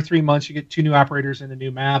about every 3 months you get 2 new operators in a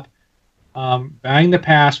new map. Buying the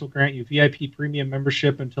pass will grant you VIP premium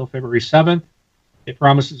membership until February 7th. It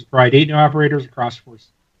promises to provide 8 new operators across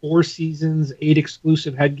four seasons, 8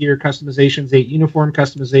 exclusive headgear customizations, 8 uniform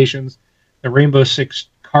customizations, the Rainbow Six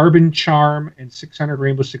Carbon Charm, and 600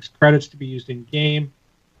 Rainbow Six credits to be used in game.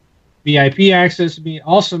 VIP access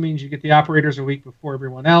also means you get the operators a week before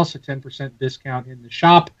everyone else, a 10% discount in the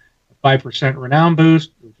shop, a 5% renown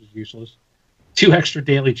boost, which is useless, 2 extra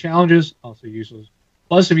daily challenges, also useless.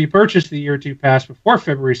 Plus, if you purchase the Year 2 pass before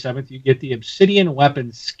February 7th, you get the Obsidian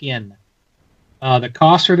Weapon skin. The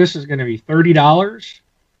cost for this is going to be $30,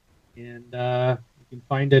 and you can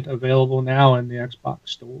find it available now in the Xbox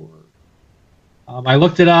Store. I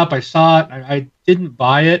looked it up. I saw it. I didn't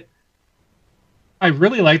buy it. I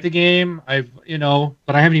really like the game.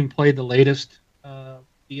 But I haven't even played the latest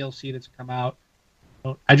DLC that's come out.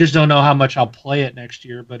 I just don't know how much I'll play it next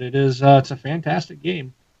year. But it's a fantastic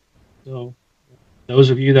game. So those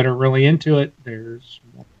of you that are really into it, there's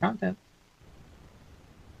more content,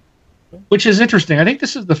 which is interesting. I think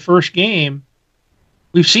this is the first game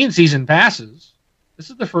we've seen season passes. This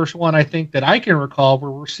is the first one I think that I can recall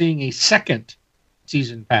where we're seeing a second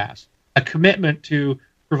season pass, a commitment to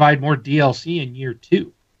provide more DLC in year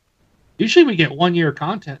 2. Usually we get 1 year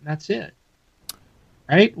content and that's it.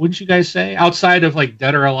 Right? Wouldn't you guys say? Outside of like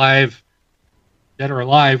Dead or Alive,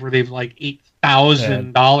 where they've like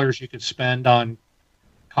 $8,000 you could spend on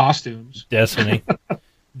costumes. Destiny.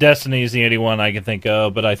 Destiny is the only one I can think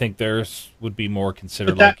of, but I think theirs would be more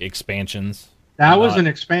considered like expansions. That was an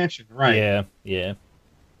expansion, right? Yeah.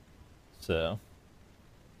 So,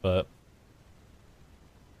 but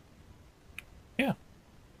yeah.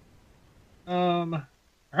 All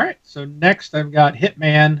right. So next, I've got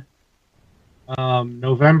Hitman.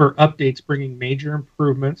 November updates bringing major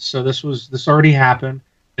improvements. So this already happened,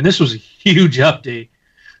 and this was a huge update.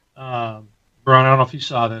 Brian, I don't know if you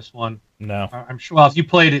saw this one. No. I'm sure. Well, if you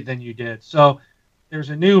played it, then you did. So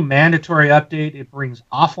there's a new mandatory update. It brings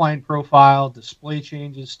offline profile, display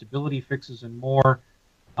changes, stability fixes, and more.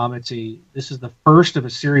 This is the first of a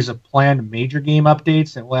series of planned major game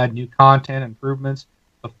updates that will add new content improvements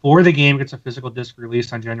before the game gets a physical disc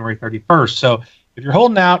release on January 31st. So if you're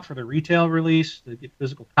holding out for the retail release, the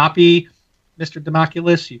physical copy, Mr.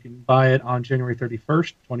 Democulus, you can buy it on January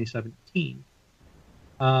 31st, 2017.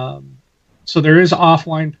 So there is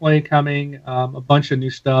offline play coming, a bunch of new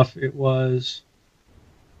stuff. This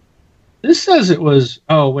says it was,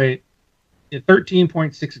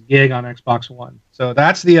 13.6 gig on Xbox One. So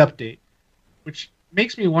that's the update, which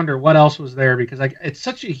makes me wonder what else was there, because it's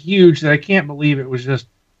such a huge that I can't believe it was just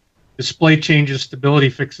display changes, stability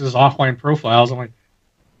fixes, offline profiles. I'm like,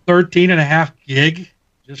 13.5 gig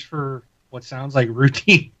just for what sounds like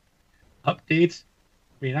routine updates.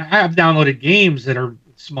 I mean, I have downloaded games that are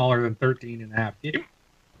smaller than 13.5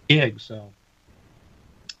 gigs, so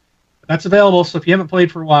that's available. So if you haven't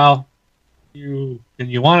played for a while, and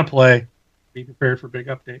you want to play, be prepared for a big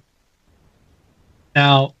update.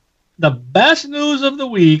 Now, the best news of the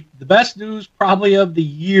week, the best news probably of the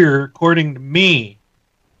year, according to me,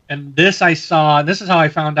 and this I saw, and this is how I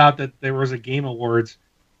found out that there was a Game Awards.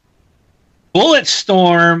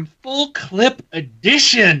 Bulletstorm Full Clip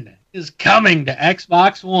Edition is coming to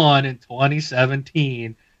Xbox One in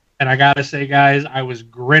 2017. And I gotta say, guys, I was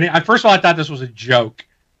grinning. First of all, I thought this was a joke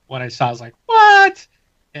when I saw it. I was like, what?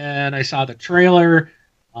 And I saw the trailer.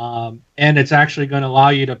 And it's actually going to allow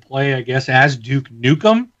you to play, I guess, as Duke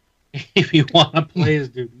Nukem, if you want to play as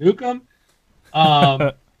Duke Nukem.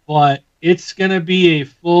 But it's going to be a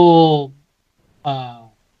full,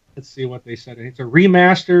 let's see what they said. It's a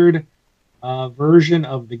remastered version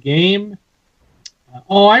of the game.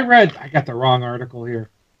 I got the wrong article here.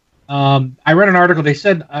 I read an article. They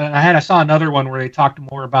said, I saw another one where they talked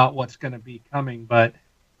more about what's going to be coming, but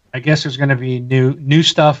I guess there's going to be new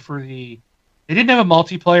stuff for they didn't have a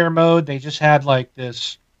multiplayer mode. They just had like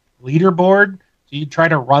this leaderboard. So you try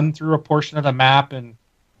to run through a portion of the map and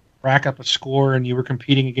rack up a score, and you were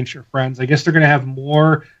competing against your friends. I guess they're going to have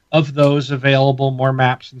more of those available, more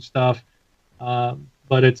maps and stuff.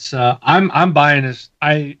 But it's I'm buying this.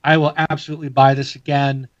 I will absolutely buy this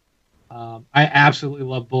again. I absolutely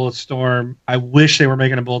love Bulletstorm. I wish they were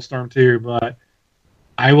making a Bulletstorm 2, but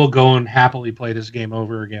I will go and happily play this game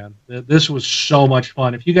over again. This was so much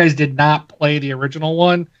fun. If you guys did not play the original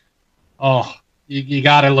one, you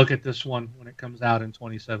got to look at this one when it comes out in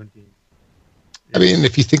 2017. I mean,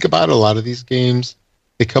 if you think about it, a lot of these games,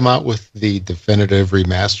 they come out with the definitive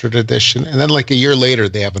remastered edition, and then like a year later,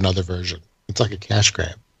 they have another version. It's like a cash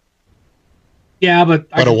grab. Yeah, but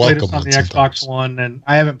I can play this on the sometimes. Xbox One, and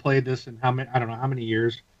I haven't played this in I don't know how many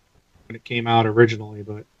years when it came out originally,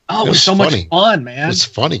 but it was so much fun, man. It was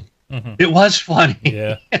funny. It It was funny.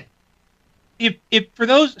 Yeah. If for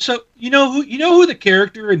those, so you know who the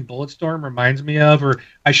character in Bulletstorm reminds me of, or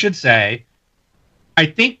I should say, I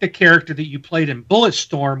think the character that you played in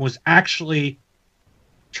Bulletstorm was actually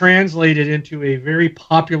translated into a very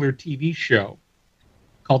popular TV show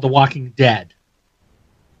called The Walking Dead.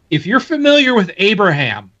 If you're familiar with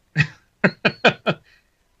Abraham,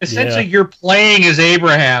 essentially you're playing as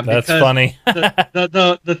Abraham. That's funny.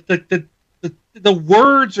 The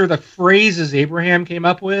words or the phrases Abraham came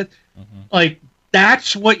up with, like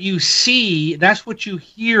that's what you see, that's what you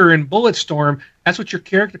hear in Bulletstorm. That's what your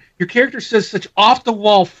character says such off the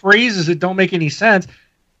wall phrases that don't make any sense,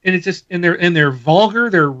 and it's just and they're vulgar,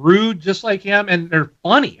 they're rude, just like him, and they're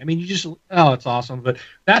funny. I mean, it's awesome. But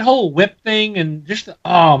that whole whip thing and just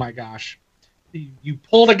oh my gosh, you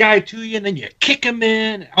pull the guy to you and then you kick him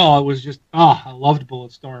in. Oh, it was just I loved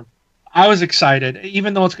Bulletstorm. I was excited,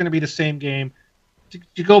 even though it's going to be the same game.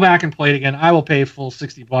 To go back and play it again, I will pay full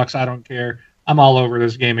 $60. I don't care. I'm all over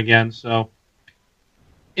this game again. So,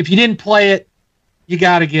 if you didn't play it, you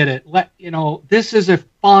got to get it. This is a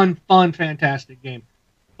fun, fantastic game.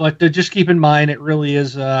 But just keep in mind, it really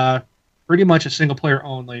is pretty much a single player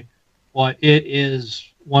only. But it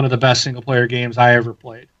is one of the best single player games I ever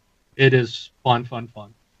played. It is fun. All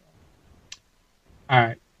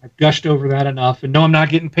right. I've gushed over that enough, and no, I'm not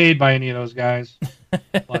getting paid by any of those guys.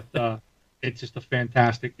 But it's just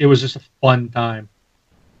it was just a fun time.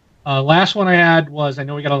 Last one I had was, I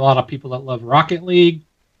know we got a lot of people that love Rocket League,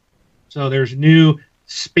 so there's new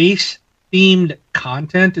space-themed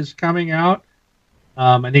content is coming out.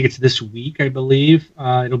 I think it's this week, I believe.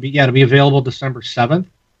 It'll be available December 7th.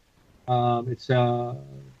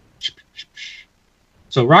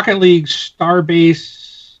 So Rocket League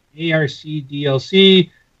Starbase ARC DLC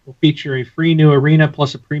will feature a free new arena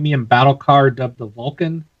plus a premium battle card dubbed the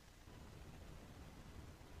Vulcan.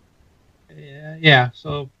 Yeah,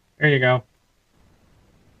 so there you go.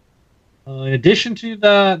 In addition to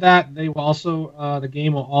that, they will also the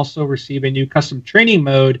game will also receive a new custom training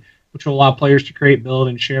mode, which will allow players to create, build,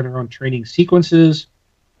 and share their own training sequences.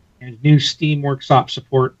 And new Steam Workshop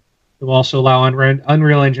support will also allow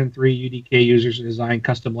Unreal Engine 3 UDK users to design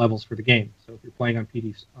custom levels for the game. So if you're playing on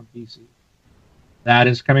PC, that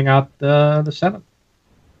is coming out the 7th.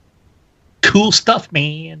 Cool stuff,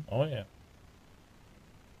 man. Oh yeah.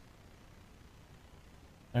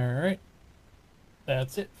 All right.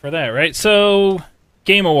 That's it for that, right? So,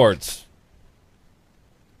 Game Awards.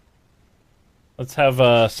 Let's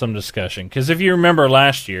have some discussion. Because if you remember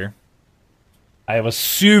last year, I was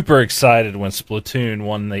super excited when Splatoon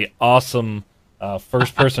won the awesome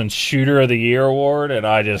first-person shooter of the year award, and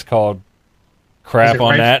I just called crap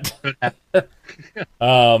on that.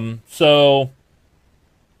 So,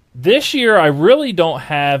 this year, I really don't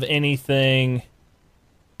have anything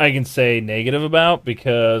I can say negative about,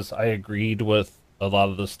 because I agreed with a lot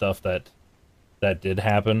of the stuff that did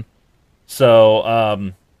happen.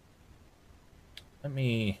 So, let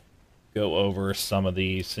me go over some of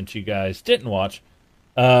these since you guys didn't watch.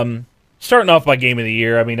 Starting off by Game of the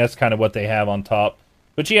Year, I mean, that's kind of what they have on top.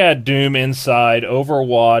 But you had Doom, Inside,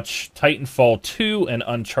 Overwatch, Titanfall 2, and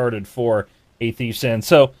Uncharted 4, A Thief's End.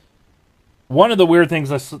 So, one of the weird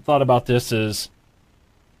things I thought about this is,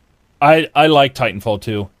 I like Titanfall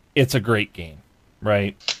 2. It's a great game,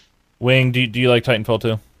 right? Wing, do you like Titanfall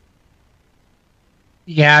 2?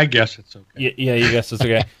 Yeah, I guess it's okay. Yeah, you guess it's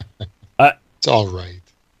okay. It's all right.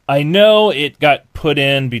 I know it got put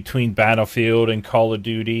in between Battlefield and Call of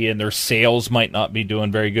Duty, and their sales might not be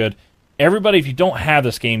doing very good. Everybody, if you don't have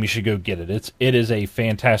this game, you should go get it. It is a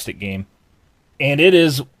fantastic game, and it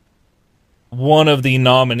is one of the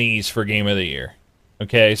nominees for Game of the Year.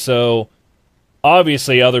 Okay, so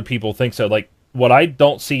obviously other people think so. Like, what I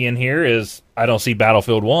don't see in here is, I don't see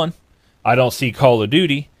Battlefield 1. I don't see Call of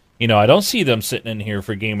Duty. I don't see them sitting in here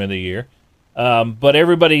for Game of the Year. But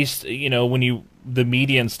everybody's, when the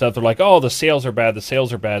media and stuff, they're like, oh, the sales are bad.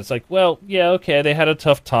 It's like, well, yeah, okay, they had a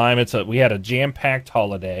tough time. We had a jam-packed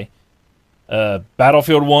holiday.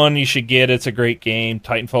 Battlefield 1, you should get. It's a great game.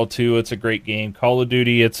 Titanfall 2, it's a great game. Call of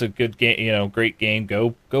Duty, it's a good game. Great game.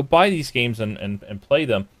 Go buy these games and play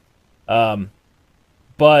them.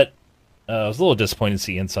 But I was a little disappointed to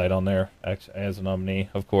see Inside on there as a nominee,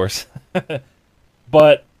 of course.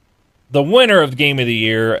 But the winner of the Game of the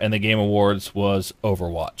Year and the Game Awards was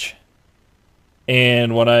Overwatch.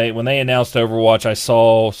 And when they announced Overwatch, I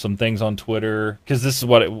saw some things on Twitter, because this is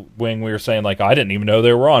when we were saying, like, I didn't even know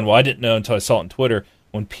they were on. Well, I didn't know until I saw it on Twitter,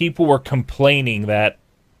 when people were complaining that,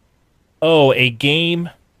 a game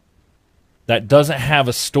that doesn't have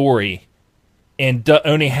a story and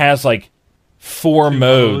only has, like, 4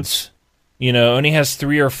 modes. only has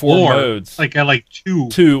 3 or 4 modes. Like two.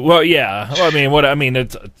 Two. Well, yeah. Well,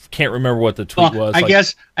 it's can't remember what the tweet was. I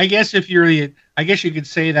guess if I guess you could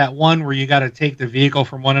say that one where you got to take the vehicle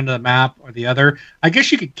from one end of the map or the other. I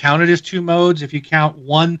guess you could count it as 2 modes if you count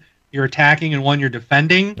one you're attacking and one you're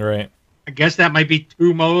defending. Right. I guess that might be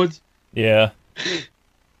 2 modes. Yeah.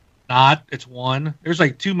 It's 1. There's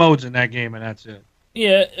like 2 modes in that game and that's it.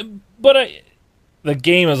 Yeah, but the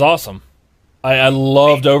game is awesome. I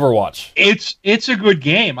loved Overwatch. It's a good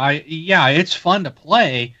game. It's fun to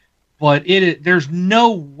play, but there's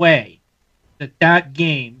no way that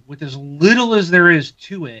game, with as little as there is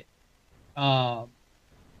to it, well,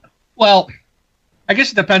 I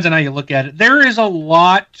guess it depends on how you look at it. There is a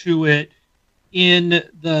lot to it in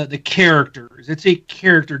the characters. It's a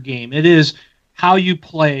character game. It is how you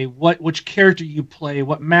play, which character you play,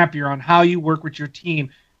 what map you're on, how you work with your team.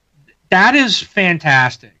 That is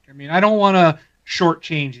fantastic. I mean, I don't want to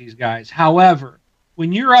shortchange these guys. However,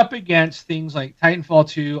 when you're up against things like Titanfall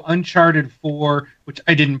 2, Uncharted 4, which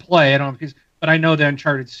I didn't play, but I know the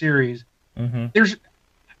Uncharted series. Mm-hmm. There's,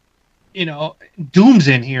 Doom's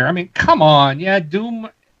in here. I mean, come on, yeah, Doom,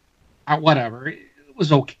 whatever. It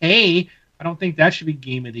was okay. I don't think that should be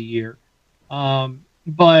Game of the Year.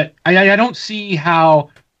 But I don't see how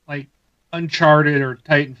like Uncharted or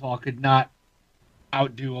Titanfall could not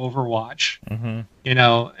outdo Overwatch. Mm-hmm.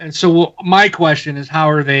 And so my question is, how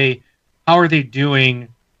are they doing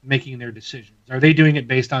making their decisions? Are they doing it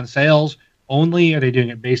based on sales only? Are they doing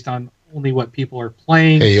it based on only what people are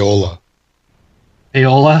playing? Payola.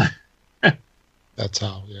 That's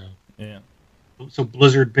how, yeah. So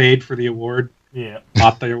Blizzard paid for the award. Yeah,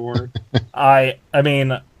 bought the award. I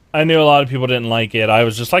mean, I knew a lot of people didn't like it. I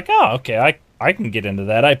was just like, oh, okay, I can get into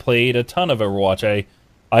that. I played a ton of Overwatch.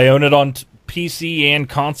 I own it on PC and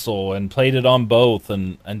console and played it on both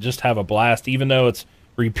and just have a blast. Even though it's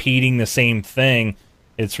repeating the same thing,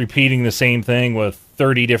 it's repeating the same thing with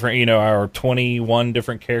 30 different, or 21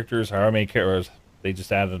 different characters, however many characters. They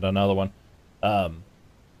just added another one.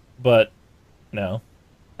 But, no.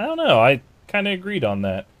 I don't know. I kind of agreed on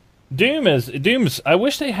that. Doom's, I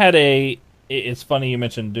wish they had it's funny you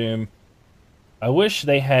mentioned Doom. I wish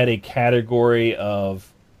they had a category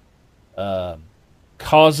of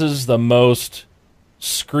causes the most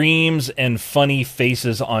screams and funny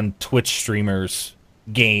faces on Twitch streamers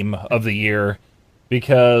game of the year,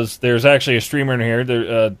 because there's actually a streamer in here.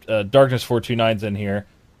 Darkness 429's in here.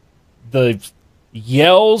 The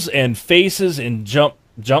yells and faces and jump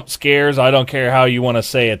scares, I don't care how you want to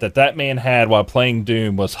say it, that man had while playing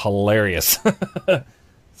Doom was hilarious.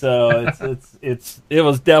 So it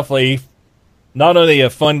was definitely not only a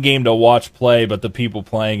fun game to watch play, but the people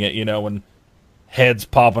playing it, when heads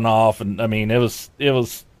popping off, and I mean it was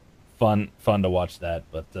fun to watch that.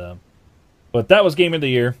 But that was Game of the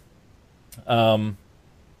Year. But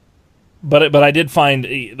I did find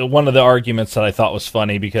one of the arguments that I thought was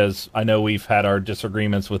funny, because I know we've had our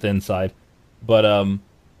disagreements with Inside, but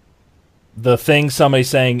the thing somebody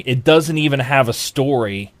saying it doesn't even have a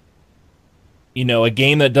story. A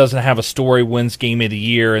game that doesn't have a story wins Game of the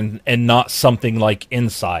Year, and not something like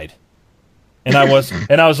Inside. And I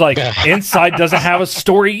was like, Inside doesn't have a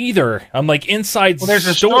story either. I'm like, Inside's there's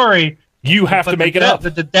a story. You have to make it up.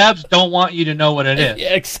 But the devs don't want you to know what it is.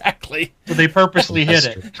 Yeah, exactly. So they purposely hid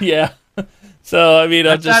it. Yeah. So I mean,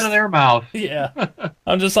 that's out of their mouth. Yeah.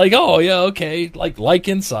 I'm just like, oh yeah, okay, like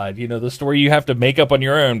Inside, the story you have to make up on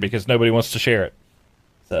your own because nobody wants to share it.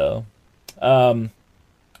 So,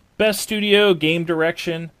 Best Studio Game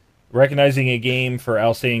Direction, recognizing a game for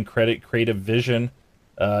outstanding creative vision.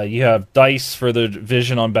 You have DICE for the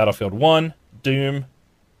vision on Battlefield 1, Doom,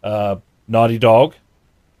 Naughty Dog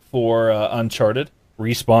for Uncharted,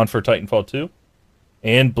 Respawn for Titanfall 2,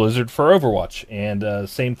 and Blizzard for Overwatch. And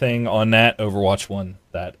same thing on that, Overwatch won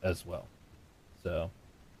that as well. So,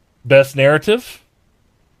 Best Narrative,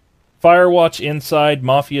 Firewatch, Inside,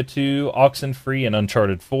 Mafia 2, Oxenfree, and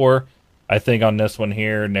Uncharted 4. I think on this one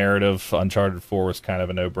here, narrative, Uncharted 4 was kind of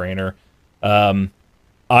a no-brainer.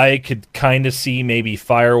 I could kind of see maybe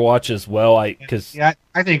Firewatch as well. I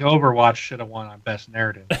think Overwatch should have won on Best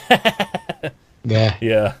Narrative.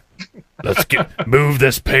 Yeah. Let's move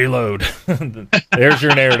this payload. There's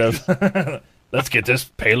your narrative. Let's get this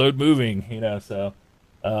payload moving. So.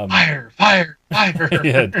 Fire!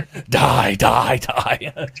 Yeah, die! Die!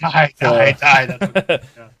 That's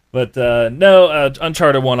But no,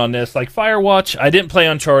 Uncharted won on this. Like Firewatch, I didn't play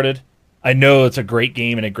Uncharted. I know it's a great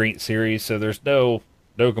game and a great series, so there's no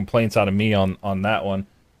complaints out of me on that one.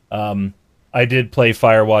 I did play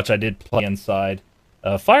Firewatch. I did play Inside.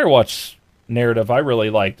 Firewatch narrative I really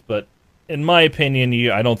liked, but in my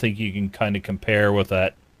opinion, I don't think you can kind of compare with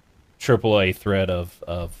that AAA thread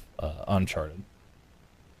of Uncharted.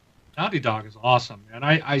 Naughty Dog is awesome, man.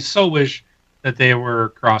 I so wish that they were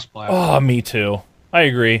cross-platform. Oh, me too. I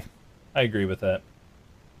agree with that.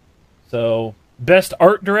 So, best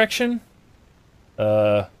art direction?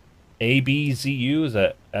 ABZU, is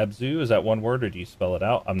that Abzu? Is that one word, or do you spell it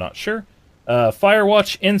out? I'm not sure.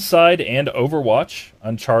 Firewatch, Inside, and Overwatch.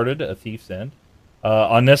 Uncharted, A Thief's End.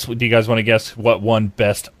 On this, do you guys want to guess what won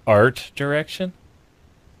best art direction?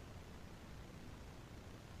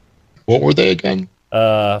 What were they again?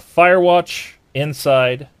 Firewatch,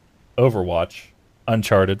 Inside, Overwatch,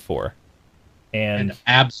 Uncharted 4. And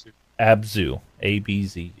Abzu. Abzu,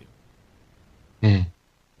 ABZU.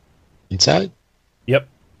 Inside? Yep.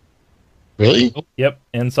 Really? Yep,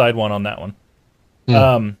 Inside won on that one.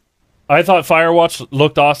 I thought Firewatch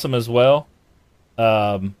looked awesome as well.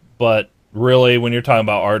 But really, when you're talking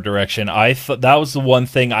about art direction, I thought that was the one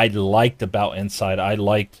thing I liked about Inside. I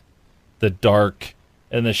liked the dark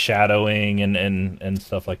and the shadowing and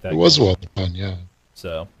stuff like that. It was well done, yeah.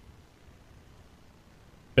 So,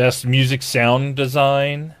 best music sound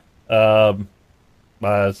design. Battlefield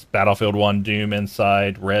 1, Doom,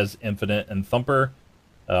 Inside, Res Infinite, and Thumper.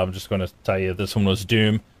 I'm just going to tell you this one was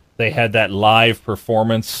Doom. They had that live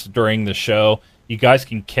performance during the show. You guys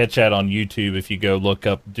can catch that on YouTube if you go look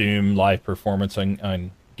up Doom live performance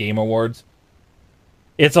on Game Awards.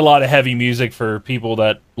 It's a lot of heavy music for people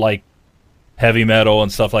that like heavy metal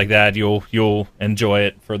and stuff like that. You'll enjoy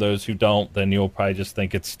it. For those who don't, then you'll probably just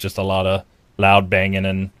think it's just a lot of loud banging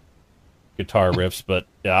and guitar riffs. But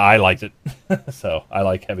yeah, I liked it. So I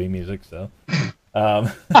like heavy music. So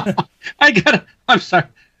I'm sorry.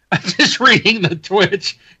 I'm just reading the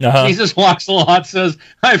Twitch. Uh-huh. Jesus Walks a Lot says,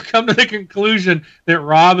 I've come to the conclusion that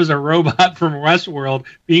Rob is a robot from Westworld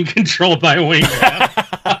being controlled by Wingman.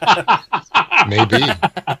 Maybe.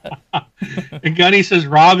 And Gunny says,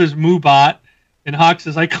 Rob is Moobot. And Hawk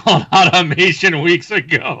says, I called automation weeks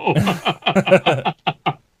ago.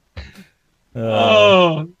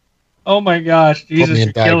 Oh my gosh. Jesus, Put me in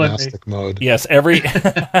you're killing me. diagnostic mode. Yes,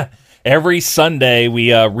 every Sunday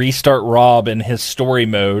we restart Rob in his story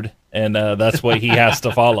mode, and that's what he has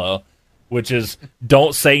to follow, which is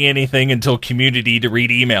don't say anything until community to read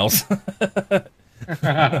emails.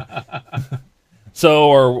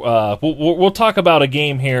 So, we'll talk about a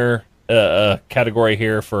game here, a category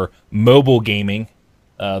here for mobile gaming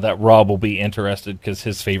that Rob will be interested because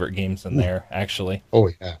his favorite game's in there, actually. Oh,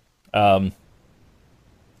 yeah.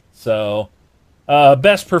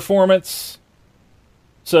 Best performance.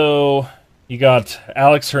 So, you got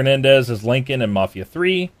Alex Hernandez as Lincoln in Mafia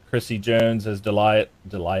 3, Chrissy Jones as Delilah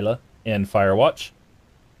in Firewatch,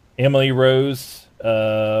 Emily Rose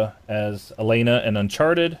as Elena in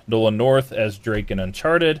Uncharted, Nolan North as Drake in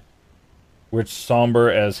Uncharted, Rich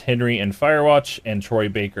Somber as Henry in Firewatch, and Troy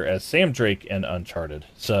Baker as Sam Drake in Uncharted.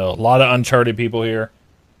 So, a lot of Uncharted people here.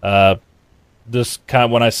 This kind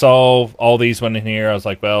of, when I saw all these one in here, I was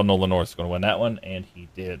like, well, Nolan North's going to win that one, and he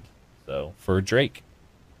did. So, for Drake.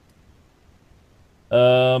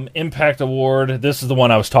 Impact Award. This is the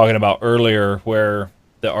one I was talking about earlier, where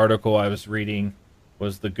the article I was reading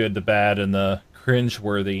was the good, the bad, and the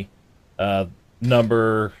cringeworthy.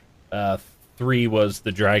 Number 3 was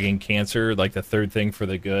the Dragon Cancer, like the third thing for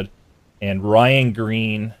the good. And Ryan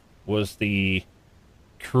Green was the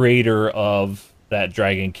creator of that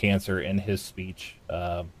Dragon Cancer, in his speech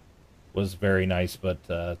was very nice, but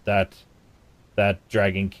that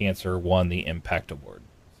Dragon Cancer won the Impact Award.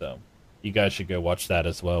 So you guys should go watch that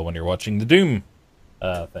as well when you're watching the Doom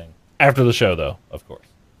thing. After the show, though, of course.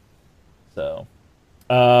 So,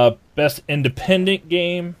 best independent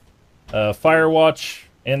game, Firewatch,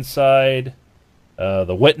 Inside,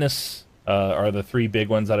 The Witness are the 3 big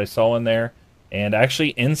ones that I saw in there. And actually,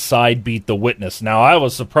 Inside beat The Witness. Now, I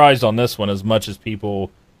was surprised on this one as much as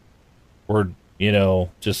people were,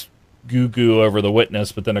 just goo-goo over The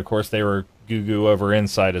Witness. But then, of course, they were goo-goo over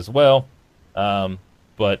Inside as well.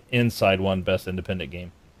 But Inside won Best Independent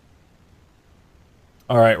Game.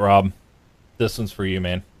 All right, Rob. This one's for you,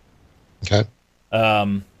 man. Okay.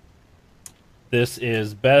 This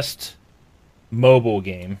is Best Mobile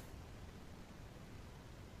Game.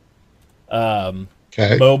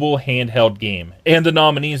 Okay. Mobile handheld game. And the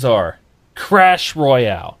nominees are Crash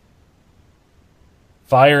Royale,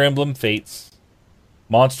 Fire Emblem Fates,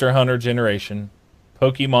 Monster Hunter Generation,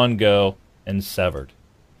 Pokemon Go, and Severed.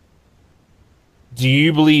 Do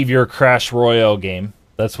you believe you're a Crash Royale game?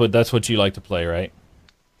 That's what you like to play, right?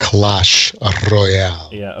 Clash Royale.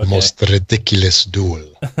 Yeah, okay. Most ridiculous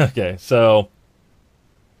duel. Okay, so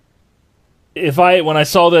when I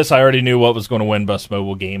saw this, I already knew what was going to win Best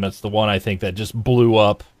Mobile Game. It's the one I think that just blew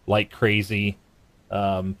up like crazy.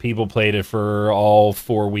 People played it for all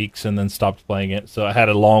 4 weeks and then stopped playing it, so it had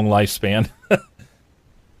a long lifespan.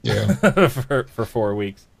 Yeah. for 4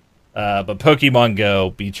 weeks. But Pokemon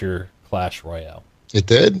Go beat your Clash Royale. It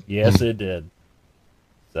did? Yes, it did.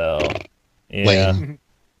 So, yeah. Lame.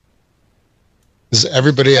 Is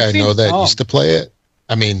everybody I know that used to play it?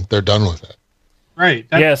 I mean, they're done with it. Right.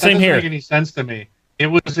 Yeah, same that doesn't here. make any sense to me. It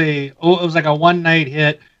was like a one night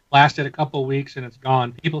hit, lasted a couple of weeks, and it's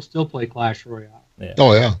gone. People still play Clash Royale. Yeah.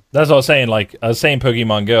 Oh, yeah. That's what I was saying. Like, I was saying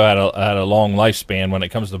Pokemon Go had a long lifespan when it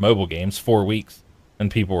comes to mobile games, 4 weeks,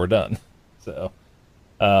 and people were done. So,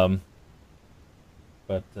 I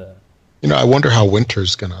wonder how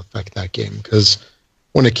winter's going to affect that game, because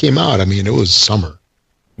when it came out, I mean, it was summer.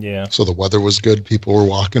 yeah. So the weather was good. People were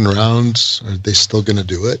walking around. Are they still going to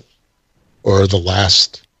do it? Or the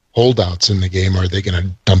last holdouts in the game, are they going to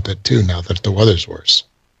dump it too now that the weather's worse?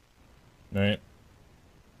 Right.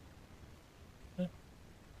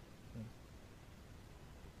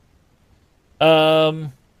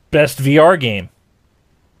 Best VR game: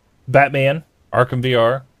 Batman, Arkham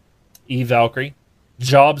VR, Valkyrie,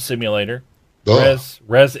 Job Simulator, Ugh,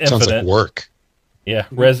 Res sounds Infinite. like work. Yeah,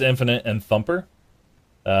 Res Infinite and Thumper.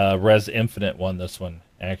 Res Infinite won this one,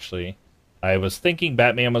 actually. I was thinking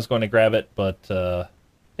Batman was going to grab it, but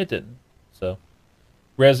it didn't. So,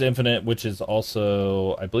 Res Infinite, which is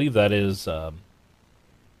also, I believe that is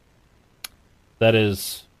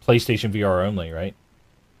PlayStation VR only, right?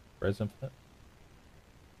 Res Infinite.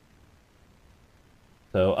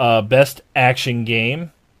 So, best action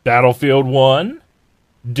game: Battlefield 1,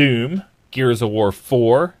 Doom, Gears of War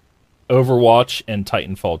 4, Overwatch, and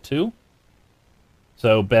Titanfall 2.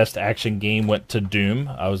 So, best action game went to Doom.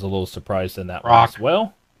 I was a little surprised in that one as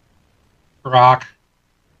well. Rock.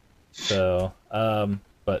 So,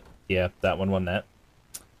 but yeah, that one won that.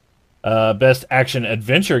 Best action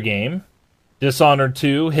adventure game: Dishonored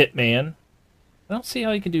 2, Hitman. I don't see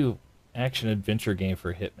how you can do action adventure game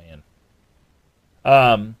for Hitman.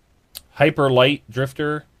 Hyper Light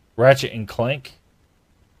Drifter, Ratchet and Clank.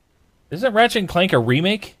 Isn't Ratchet and Clank a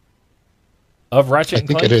remake of Ratchet and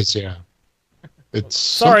Clank? I think it is, yeah. It's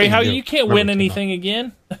sorry, how you can't win anything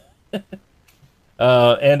again?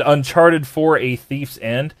 And Uncharted 4: A Thief's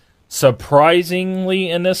End.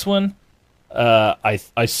 Surprisingly, in this one, I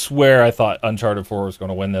swear I thought Uncharted 4 was going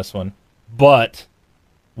to win this one. But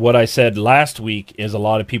what I said last week is a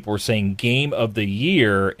lot of people were saying Game of the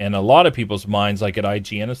Year, and a lot of people's minds, like at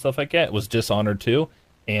IGN and stuff like that, was Dishonored 2,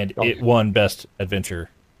 and it won Best Adventure,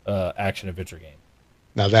 Action Adventure Game.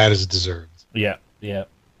 Now that is deserved. Yeah.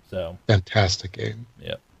 So fantastic game.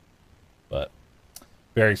 Yeah, but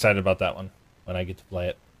very excited about that one when I get to play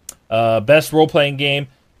it. Best role playing game.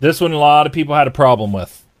 This one a lot of people had a problem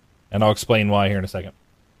with, and I'll explain why here in a second.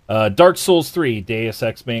 Dark Souls 3, Deus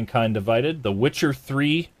Ex: Mankind Divided, The Witcher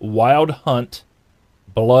 3, Wild Hunt,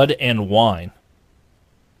 Blood and Wine,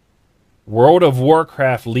 World of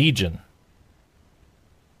Warcraft Legion,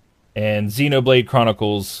 and Xenoblade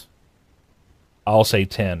Chronicles. I'll say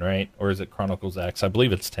 10, right? Or is it Chronicles X? I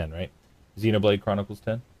believe it's 10, right? Xenoblade Chronicles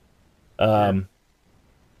 10.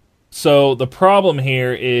 So the problem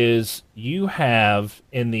here is you have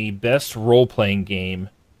in the best role-playing game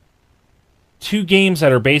 2 games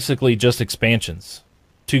that are basically just expansions.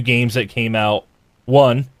 2 games that came out,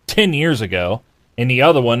 one 10 years ago, and the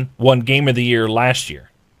other one won Game of the Year last year.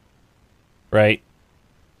 Right?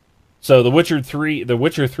 So The Witcher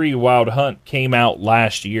 3 Wild Hunt came out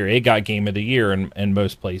last year. It got Game of the Year in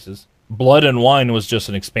most places. Blood and Wine was just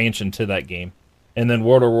an expansion to that game. And then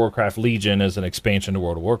World of Warcraft Legion is an expansion to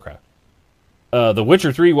World of Warcraft. The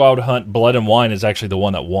Witcher 3 Wild Hunt, Blood and Wine is actually the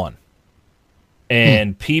one that won.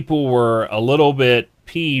 And people were a little bit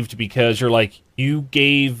peeved because you're like, you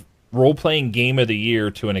gave role-playing Game of the Year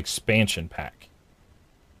to an expansion pack.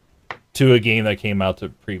 To a game that came out the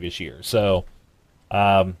previous year. So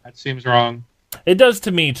that seems wrong. It does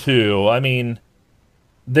to me too. I mean,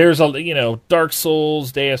 there's Dark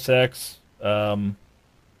Souls, Deus Ex. You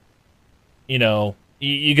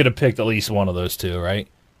could have picked at least one of those 2, right?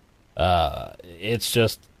 It's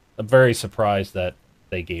just I'm very surprised that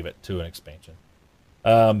they gave it to an expansion.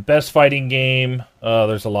 Best fighting game.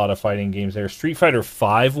 There's a lot of fighting games there. Street Fighter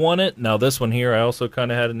V won it. Now this one here, I also kind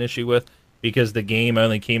of had an issue with because the game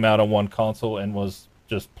only came out on one console and was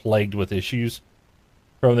just plagued with issues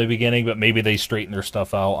from the beginning, but maybe they straightened their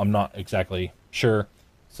stuff out. I'm not exactly sure.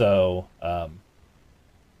 So,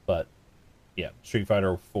 but yeah, Street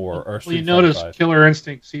Fighter 4 or Street you notice Fighter 5. Killer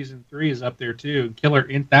Instinct Season 3 is up there too.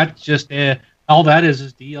 That's just all that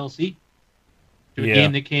is DLC to a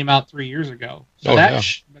game that came out 3 years ago. So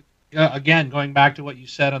again, going back to what you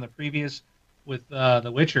said on the previous with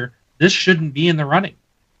The Witcher, this shouldn't be in the running.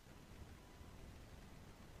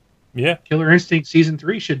 Yeah. Killer Instinct Season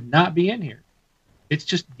 3 should not be in here. It's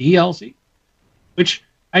just DLC. Which,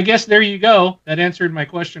 I guess there you go. That answered my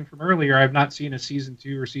question from earlier. I've not seen a Season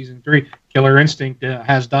 2 or Season 3. Killer Instinct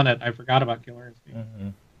has done it. I forgot about Killer Instinct.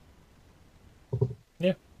 Mm-hmm.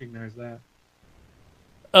 Yeah. Recognize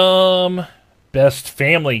that. Best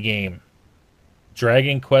family game.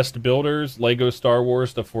 Dragon Quest Builders, Lego Star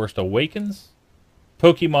Wars The Force Awakens,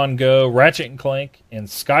 Pokemon Go, Ratchet and Clank, and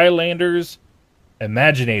Skylanders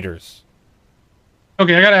Imaginators.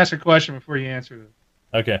 Okay, I got to ask a question before you answer this.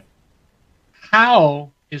 Okay.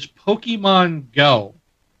 How is Pokemon Go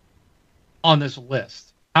on this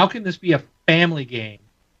list? How can this be a family game?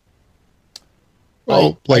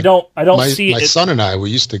 Well, I don't see my it. son and I,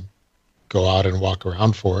 we used to go out and walk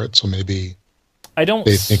around for it, so maybe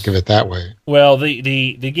they think of it that way. Well,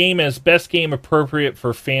 the game is best game appropriate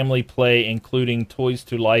for family play, including Toys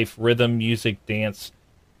to Life, rhythm, music, dance,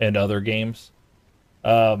 and other games.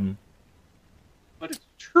 But it's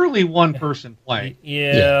truly one person playing.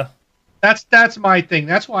 Yeah. That's my thing.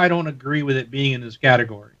 That's why I don't agree with it being in this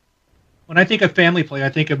category. When I think of family play, I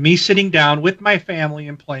think of me sitting down with my family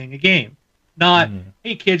and playing a game. Not,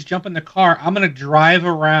 hey kids, jump in the car. I'm going to drive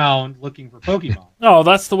around looking for Pokemon. Oh,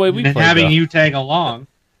 that's the way we play. Having you tag along,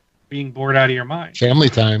 being bored out of your mind. Family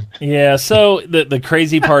time. Yeah. So the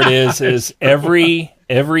crazy part is every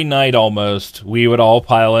night almost we would all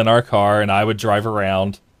pile in our car and I would drive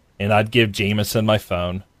around and I'd give Jameson my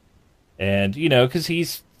phone, and because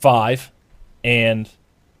he's 5 and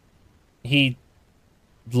he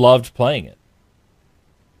loved playing it.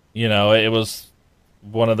 It was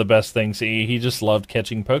one of the best things. He just loved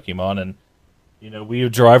catching Pokemon, and we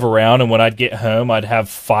would drive around, and when I'd get home, I'd have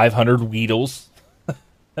 500 Weedles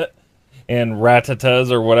and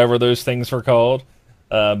Rattatas or whatever those things were called,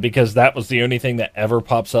 because that was the only thing that ever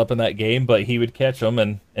pops up in that game. But he would catch them,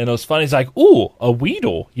 and it was funny. He's like, "Ooh, a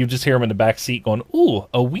Weedle!" You just hear him in the back seat going, "Ooh,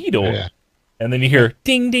 a Weedle," Yeah. and then you hear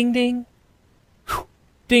ding, ding, ding,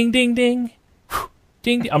 ding, ding, ding,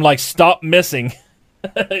 ding. I'm like, "Stop missing."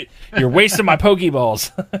 You're wasting my Pokeballs.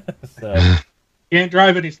 So, Can't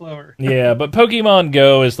drive any slower. yeah, but Pokemon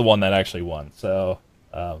Go is the one that actually won. So,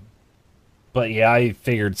 but yeah, I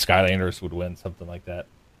figured Skylanders would win something like that.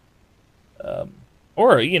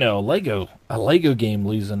 Or a Lego game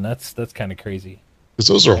losing. That's kind of crazy. Because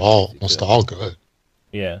those are almost all good.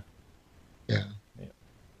 Yeah.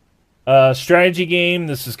 Yeah. Strategy game.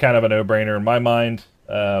 This is kind of a no-brainer in my mind.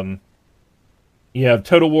 You have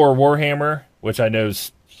Total War Warhammer, which I know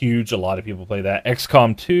is huge. A lot of people play that.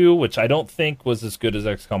 XCOM 2, which I don't think was as good as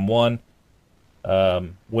XCOM 1.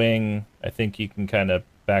 Wing, I think you can kind of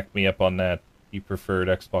back me up on that. You preferred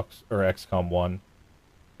Xbox or XCOM 1.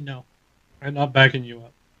 No, I'm not backing you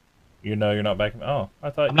up. You're not backing. Oh,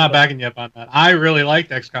 I'm not backing you up on that. I really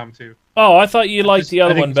liked XCOM 2. Oh, I thought you liked the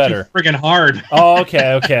other one better. It's too friggin' hard. Oh,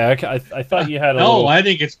 okay. I thought you had a little. No, I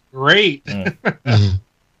think it's great.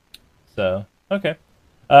 So, okay.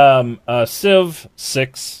 Civ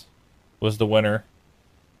 6 was the winner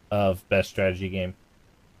of Best Strategy Game.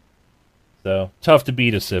 So, tough to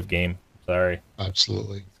beat a Civ game. Sorry.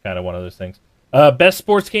 Absolutely. It's kind of one of those things. Best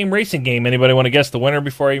Sports Game Racing Game. Anybody want to guess the winner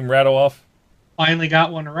before I even rattle off? Finally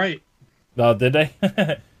got one right. Oh, did they?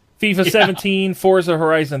 FIFA 17, Forza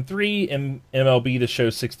Horizon 3, MLB The Show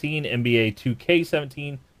 16, NBA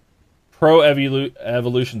 2K17, Pro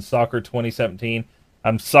Evolution Soccer 2017.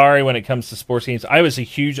 I'm sorry when it comes to sports games. I'm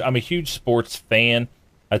a huge sports fan.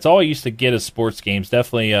 That's all I used to get as sports games.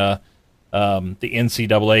 Definitely the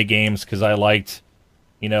NCAA games, because I liked,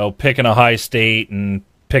 picking Ohio State and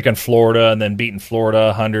picking Florida and then beating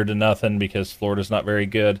Florida 100-0 because Florida's not very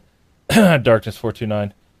good. Darkness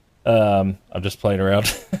 429. I'm just playing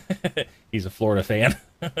around. He's a Florida fan.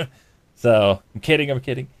 So, I'm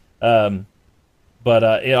kidding. But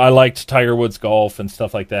I liked Tiger Woods golf and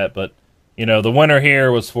stuff like that. But, the winner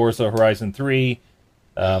here was Forza Horizon 3.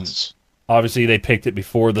 Yes. Obviously, they picked it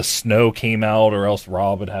before the snow came out, or else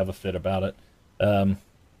Rob would have a fit about it. But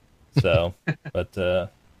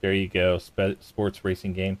there you go. Sports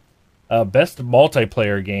racing game. Best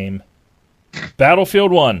multiplayer game.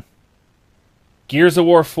 Battlefield 1. Gears of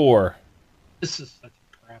War 4. This is such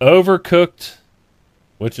a crap. Overcooked,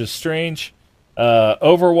 which is strange.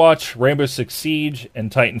 Overwatch, Rainbow Six Siege,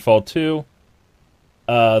 and Titanfall 2.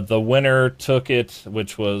 The winner took it,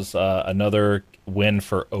 which was another win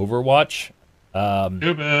for Overwatch.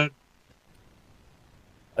 Too bad.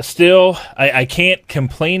 Still, I can't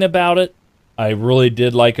complain about it. I really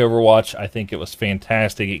did like Overwatch. I think it was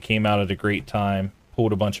fantastic. It came out at a great time,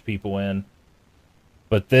 pulled a bunch of people in.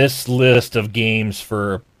 But this list of games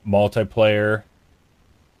for multiplayer,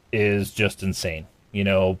 is just insane. You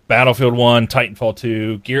know, Battlefield 1, Titanfall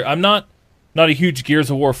 2, I'm not a huge Gears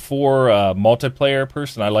of War 4 multiplayer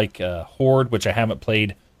person. I like Horde, which I haven't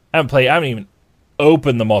played. I haven't even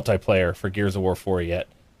opened the multiplayer for Gears of War 4 yet.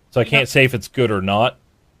 So I can't say if it's good or not.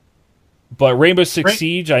 But Rainbow Six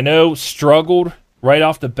Siege, I know, struggled right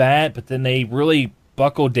off the bat, but then they really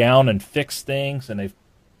buckled down and fixed things, and they've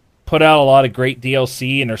put out a lot of great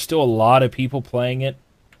DLC, and there's still a lot of people playing it.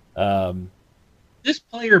 This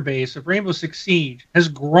player base of Rainbow Six Siege has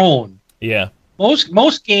grown. Yeah.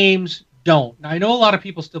 Most games don't. Now, I know a lot of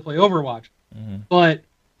people still play Overwatch, but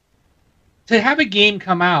to have a game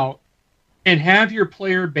come out and have your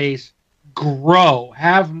player base grow,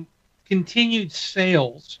 have continued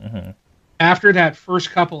sales after that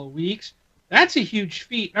first couple of weeks, that's a huge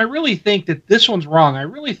feat. I really think that this one's wrong. I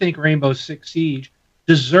really think Rainbow Six Siege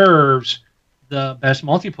deserves the best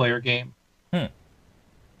multiplayer game.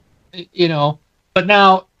 You know, but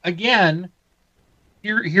now, again,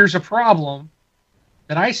 here's a problem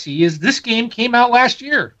that I see is this game came out last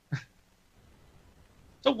year.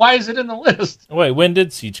 So why is it in the list? Wait, when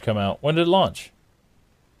did Siege come out? When did it launch?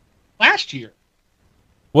 Last year.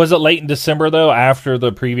 Was it late in December, though, after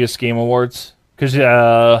the previous Game Awards? Because,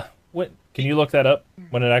 can you look that up,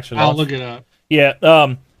 when it actually launched? I'll look it up.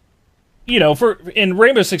 Yeah, you know, in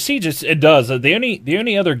Rainbow Six Siege, it does. The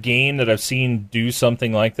only other game that I've seen do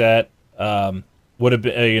something like that would have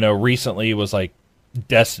been, recently was like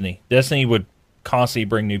Destiny. Destiny would constantly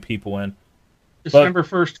bring new people in. December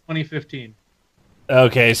 1st, 2015.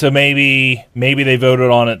 Okay, so maybe they voted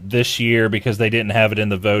on it this year because they didn't have it in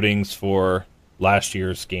the votings for last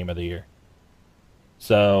year's Game of the Year.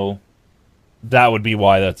 So that would be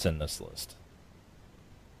why that's in this list.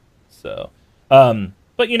 So,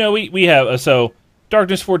 but we have so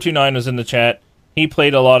Darkness429 was in the chat. He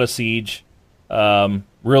played a lot of Siege.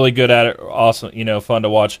 Really good at it. Awesome, fun to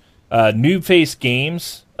watch. Noobface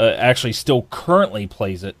Games actually still currently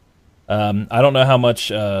plays it. I don't know how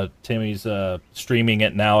much Timmy's streaming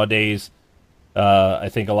it nowadays. I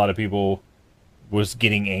think a lot of people was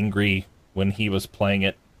getting angry when he was playing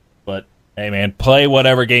it. But hey, man, play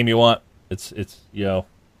whatever game you want. It's you'll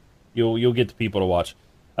get the people to watch.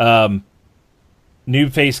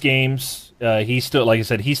 Noobface Games, he still, like I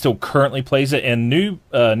said, he still currently plays it. And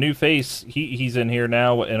Noobface, he's in here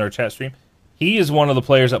now in our chat stream. He is one of the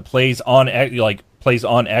players that plays on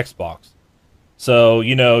Xbox. So,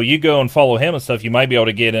 you go and follow him and stuff, you might be able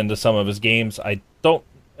to get into some of his games. I don't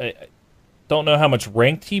know how much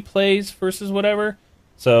ranked he plays versus whatever.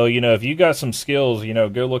 So, if you got some skills,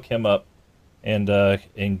 go look him up and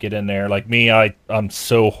get in there. Like me, I'm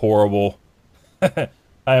so horrible.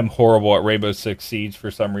 I am horrible at Rainbow Six Siege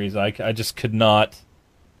for some reason. I just could not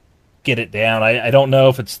get it down. I don't know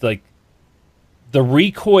if it's like the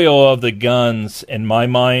recoil of the guns in my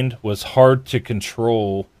mind was hard to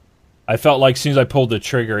control. I felt like as soon as I pulled the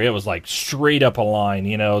trigger, it was like straight up a line,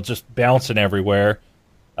 just bouncing everywhere.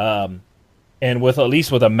 And at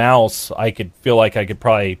least with a mouse, I could feel like I could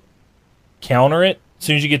probably counter it. As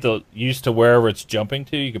soon as you get used to wherever it's jumping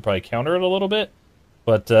to, you could probably counter it a little bit.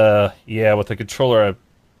 But with the controller, I'm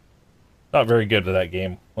not very good at that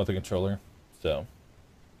game with the controller. So,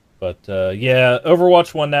 but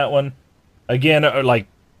Overwatch won that one. Again, like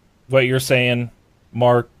what you're saying,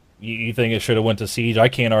 Mark, you think it should have went to Siege. I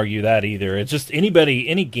can't argue that either. It's just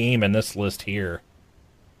any game in this list here,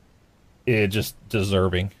 it's just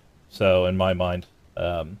deserving. So in my mind,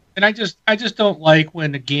 and I just don't like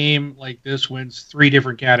when a game like this wins 3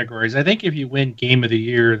 different categories. I think if you win Game of the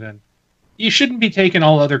Year, then you shouldn't be taking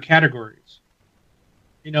all other categories.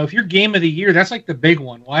 If you're Game of the Year, that's like the big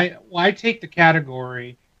one. Why take the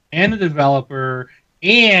category and the developer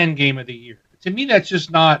and Game of the Year? To me, that's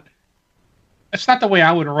just not. That's not the way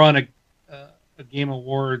I would run a Game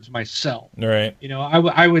Awards myself. Right.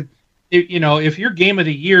 I would. If you're Game of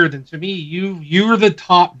the Year, then to me, you're the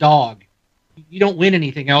top dog. You don't win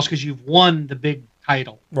anything else because you've won the big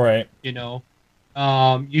title. Right.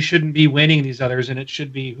 You shouldn't be winning these others, and it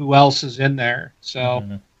should be who else is in there.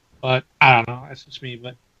 So, but I don't know. That's just me.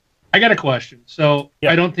 But I got a question. So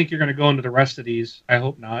I don't think you're going to go into the rest of these. I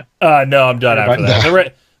hope not. No, I'm done after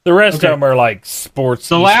that. The rest of them are like sports.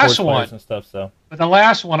 The last one and stuff. So, but the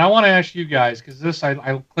last one, I want to ask you guys because this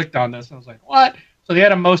I clicked on this and I was like, what? So they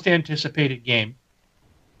had a most anticipated game,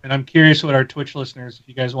 and I'm curious what our Twitch listeners, if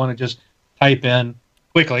you guys want to just type in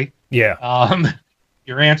quickly,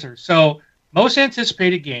 your answer. So most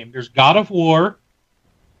anticipated game. There's God of War,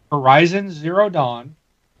 Horizon Zero Dawn,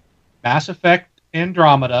 Mass Effect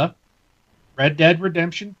Andromeda, Red Dead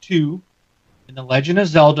Redemption 2, and The Legend of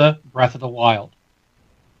Zelda: Breath of the Wild.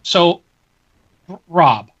 So,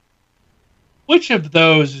 Rob, which of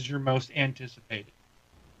those is your most anticipated?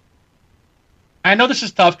 I know this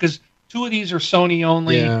is tough because 2 of these are Sony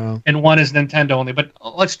only and 1 is Nintendo only, but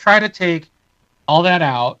let's try to take all that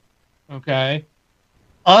out, okay?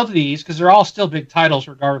 Of these, because they're all still big titles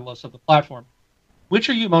regardless of the platform, which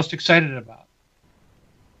are you most excited about?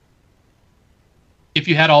 If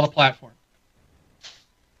you had all the platforms.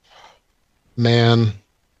 Man,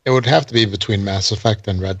 it would have to be between Mass Effect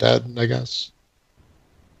and Red Dead, I guess.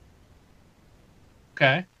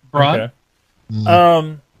 Okay. Braun?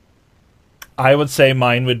 Okay. I would say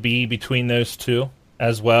mine would be between those two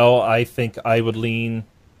as well. I think I would lean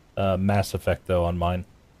Mass Effect, though, on mine.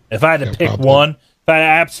 If I had to pick probably. one, if I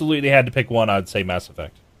absolutely had to pick one, I would say Mass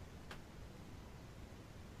Effect.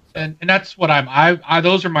 And that's what I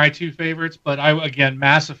those are my 2 favorites, but again,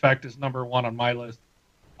 Mass Effect is number 1 on my list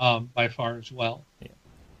by far as well.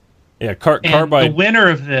 Yeah, Carbide. The winner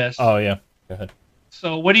of this. Oh, yeah. Go ahead.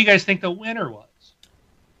 So what do you guys think the winner was?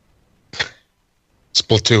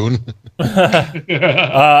 Splatoon.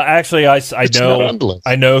 Actually, I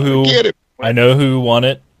know who won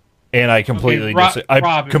it, and I completely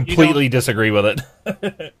Rob, disagree with it.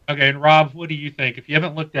 Okay, and Rob, what do you think? If you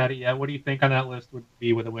haven't looked at it yet, what do you think on that list would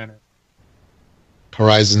be with a winner?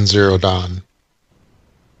 Horizon Zero Dawn.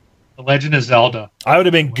 The Legend of Zelda. I would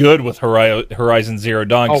have been good with Horizon Zero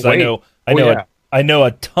Dawn because I know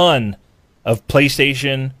a ton of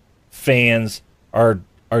PlayStation fans are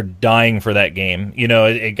dying for that game. You know,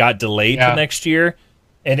 it got delayed to next year,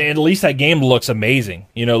 and at least that game looks amazing.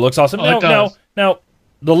 You know, it looks awesome. Now,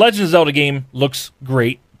 the Legend of Zelda game looks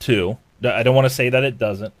great too. I don't want to say that it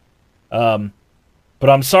doesn't. But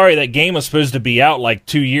I'm sorry, that game was supposed to be out like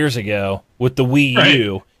 2 years ago with the Wii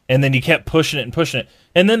U, and then you kept pushing it.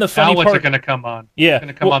 And then the funny part... what's it going to come on? Yeah. It's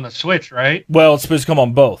going to come on the Switch, right? Well, it's supposed to come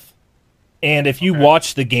on both. And if you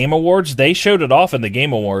watch the Game Awards, they showed it off in the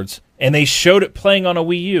Game Awards, and they showed it playing on a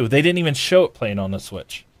Wii U. They didn't even show it playing on the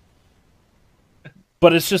Switch.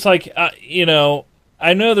 But it's just like, I know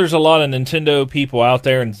there's a lot of Nintendo people out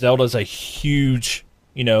there, and Zelda's a huge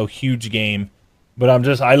game. But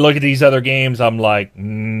I look at these other games, I'm like,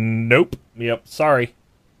 nope, yep, sorry.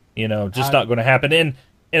 Just not going to happen.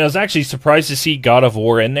 And I was actually surprised to see God of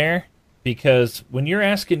War in there, because when you're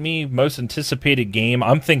asking me most anticipated game,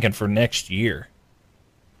 I'm thinking for next year.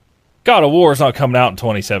 God of War is not coming out in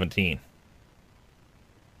 2017.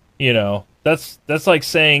 That's like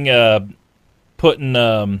saying putting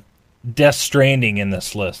Death Stranding in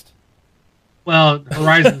this list. Well,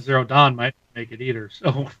 Horizon Zero Dawn might make it either.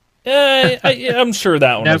 So I'm sure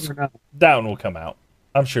that one will come out.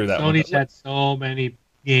 I'm sure that Sony's had so many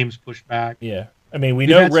games pushed back. Yeah, I mean we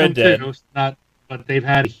know Red Dead, but they've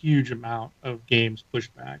had a huge amount of games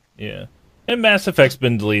pushed back. Yeah, and Mass Effect's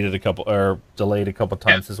been delayed a couple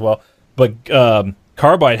times as well. But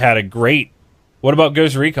Carbide had a great. What about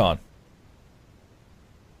Ghost Recon?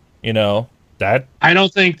 That I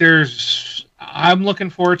don't think there's. I'm looking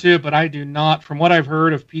forward to it, but I do not. From what I've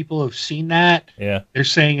heard of people who've seen that, they're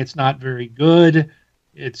saying it's not very good.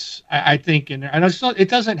 I think, and it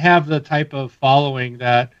doesn't have the type of following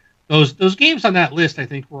that those games on that list. I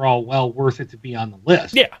think were all well worth it to be on the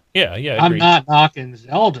list. Yeah. I'm not knocking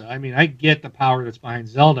Zelda. I mean, I get the power that's behind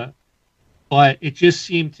Zelda, but it just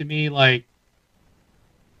seemed to me like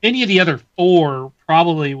any of the other 4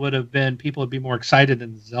 probably would have been people would be more excited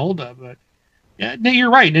than Zelda. But yeah, no, you're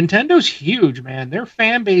right. Nintendo's huge, man. Their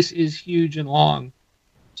fan base is huge and long.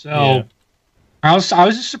 So I was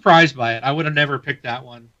just surprised by it. I would have never picked that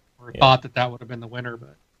one or thought that would have been the winner.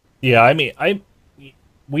 But yeah, I mean,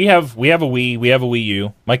 we have a Wii, we have a Wii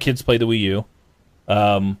U. My kids play the Wii U.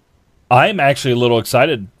 I'm actually a little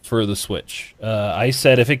excited for the Switch. I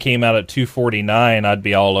said if it came out at $249, I'd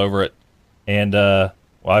be all over it. And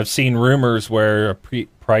I've seen rumors where a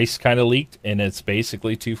price kind of leaked, and it's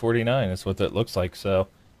basically $249. That's what that looks like. So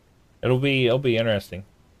it'll be interesting.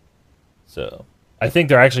 So I think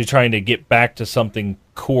they're actually trying to get back to something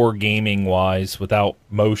core gaming wise without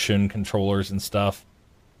motion controllers and stuff,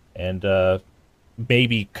 and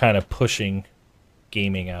maybe kind of pushing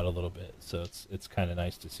gaming out a little bit. So it's kind of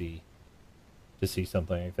nice to see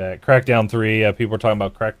something like that. Crackdown 3, people are talking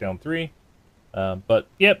about Crackdown 3. But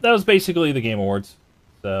that was basically the Game Awards.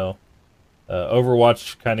 So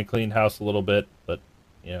Overwatch kind of cleaned house a little bit, but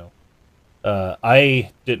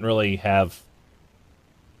I didn't really have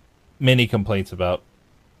many complaints about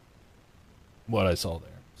what I saw there.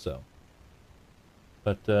 So,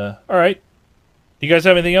 but all right. Do you guys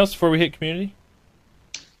have anything else before we hit community?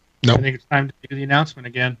 No. I think it's time to do the announcement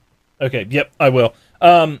again. Okay. Yep, I will.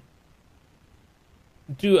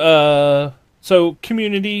 So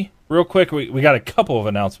community, real quick. We got a couple of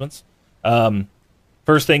announcements.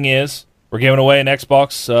 First thing is we're giving away an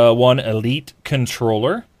Xbox One Elite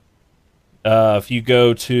controller. If you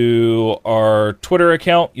go to our Twitter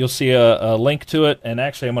account, you'll see a link to it. And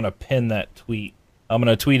actually, I'm going to pin that tweet. I'm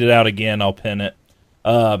going to tweet it out again. I'll pin it.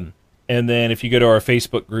 And then if you go to our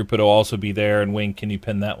Facebook group, it'll also be there. And Wing, can you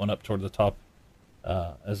pin that one up toward the top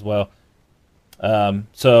as well?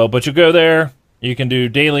 But you go there. You can do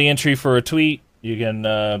daily entry for a tweet. You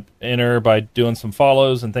can enter by doing some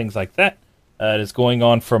follows and things like that. It is going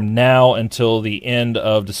on from now until the end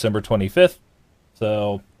of December 25th.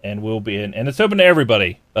 So... And we'll be in, and it's open to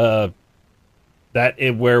everybody. That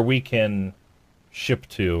is where we can ship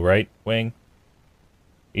to, right, Wing?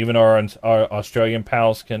 Even our Australian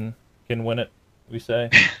pals can win it. We say.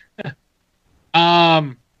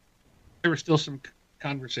 There was still some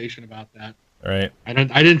conversation about that. Right. I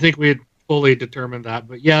didn't think we had fully determined that,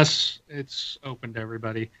 but yes, it's open to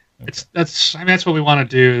everybody. Okay. That's what we want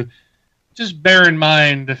to do. Just bear in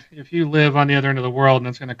mind, if you live on the other end of the world and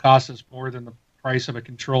it's going to cost us more than the price of a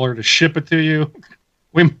controller to ship it to you,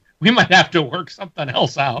 we might have to work something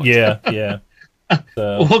else out. Yeah.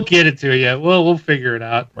 So, we'll get it to you. We'll figure it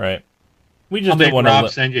out. Right. We just didn't want to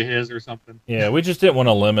send you his or something. Yeah, we just didn't want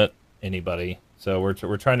to limit anybody, so we're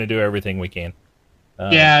trying to do everything we can.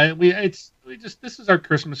 This is our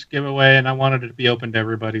Christmas giveaway, and I wanted it to be open to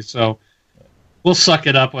everybody. So we'll suck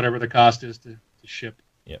it up, whatever the cost is to ship.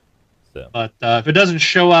 Yep. So. But if it doesn't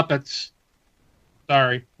show up,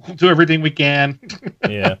 sorry. We'll do everything we can.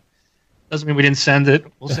 Yeah. Doesn't mean we didn't send it.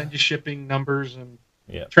 We'll send you shipping numbers and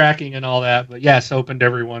tracking and all that. But yes, open to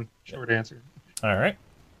everyone. Short answer. All right.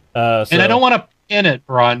 And I don't want to pin it,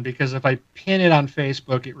 Braun, because if I pin it on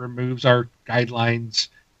Facebook, it removes our guidelines,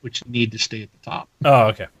 which need to stay at the top. Oh,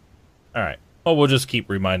 okay. All right. Well, we'll just keep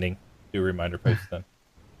reminding. Do reminder posts then.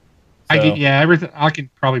 Everything. I can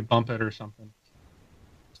probably bump it or something.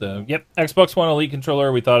 So, yep. Xbox One Elite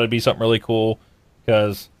controller. We thought it'd be something really cool.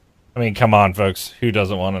 Because, I mean, come on, folks. Who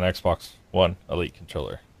doesn't want an Xbox One Elite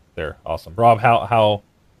controller? They're awesome. Rob, how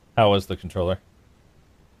is the controller?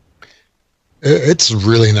 It's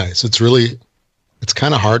really nice. It's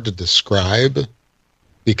kind of hard to describe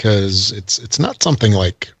because it's not something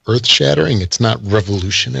like earth-shattering. It's not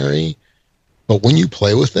revolutionary. But when you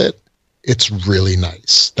play with it, it's really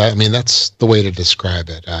nice. That's the way to describe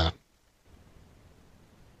it.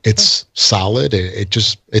 It's solid. It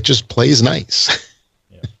just plays nice.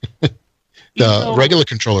 The regular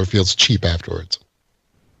controller feels cheap afterwards.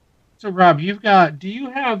 So, Rob, do you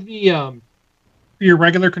have the, for your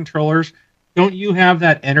regular controllers, don't you have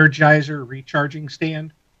that Energizer recharging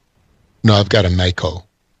stand? No, I've got a Nyko.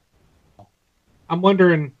 I'm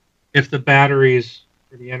wondering if the batteries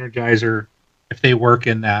for the Energizer, if they work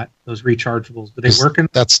in those rechargeables. Do they work in?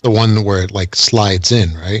 That's the one where it like slides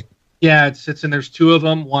in, right? Yeah, it sits in. There's two of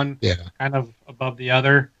them, one kind of above the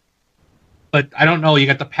other. But I don't know. You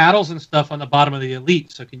got the paddles and stuff on the bottom of the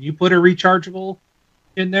Elite. So can you put a rechargeable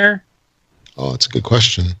in there? Oh, that's a good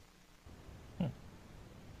question.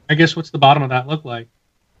 I guess what's the bottom of that look like?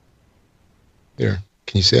 Here,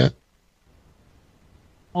 can you see that?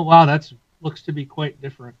 Oh wow, that looks to be quite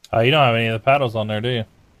different. You don't have any of the paddles on there, do you?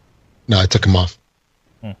 No, I took them off.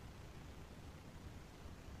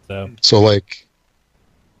 So like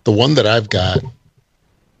the one that I've got,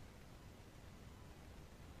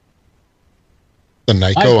 the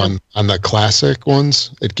Nyko on the classic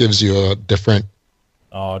ones, it gives you a different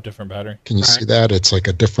battery. Can you see that? It's like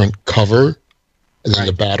a different cover, and then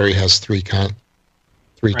the battery has three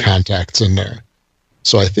contacts in there.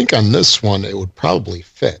 So I think on this one it would probably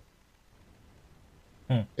fit.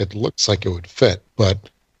 It looks like it would fit, but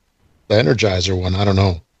the Energizer one, I don't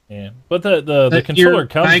know. Yeah, but the controller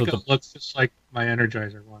comes with looks just like my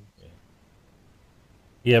Energizer one.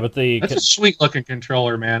 Yeah, but that's a sweet looking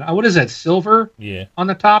controller, man. What is that, silver? Yeah. On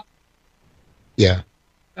the top? Yeah.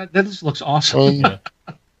 That just looks awesome.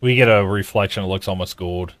 We get a reflection. It looks almost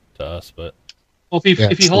gold to us, but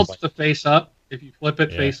if he holds the face up, if you flip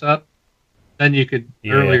it face up, then you could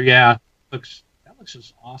that looks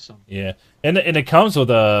just awesome. Yeah, and it comes with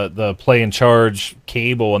the Play and Charge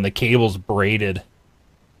cable, and the cable's braided,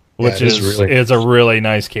 which is a really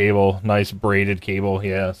nice cable, nice braided cable.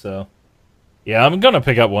 Yeah, so. Yeah, I'm going to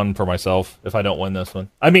pick up one for myself if I don't win this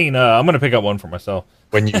one. I'm going to pick up one for myself.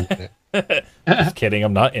 When you Just kidding,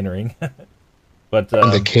 I'm not entering. But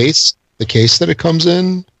and the case that it comes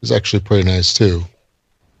in is actually pretty nice too.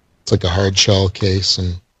 It's like a hard shell case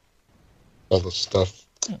and all the stuff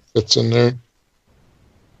fits in there.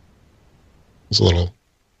 It's a little,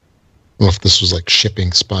 I don't know if this was like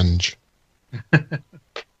shipping sponge. It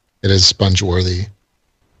is sponge worthy.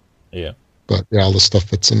 Yeah. But all the stuff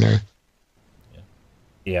fits in there.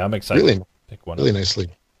 Yeah, I'm excited to pick one really up. nicely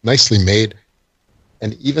nicely made,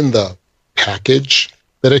 and even the package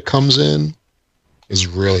that it comes in is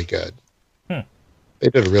really good. They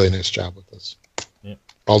did a really nice job with this. Yeah.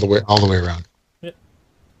 All the way around.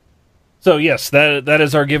 So yes, that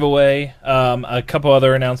is our giveaway. A couple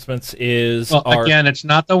other announcements is again, it's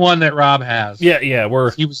not the one that Rob has. Yeah,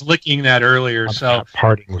 he was licking that earlier, so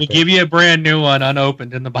we'll give you a brand new one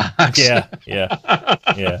unopened in the box.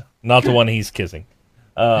 Yeah. Not the one he's kissing.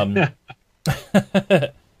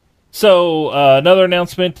 So another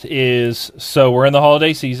announcement is we're in the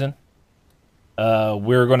holiday season.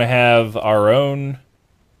 We're going to have our own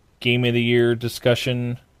Game of the Year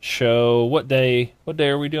discussion show. What day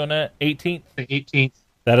are we doing that? 18th? The 18th.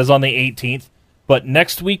 That is on the 18th. But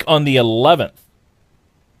next week on the 11th,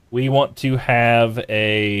 we want to have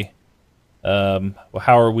a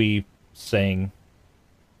how are we saying?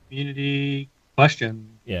 Community question.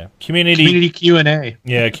 Yeah, community Q&A.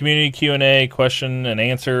 Yeah, community Q&A, question and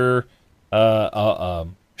answer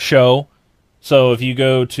show. So if you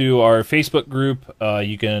go to our Facebook group,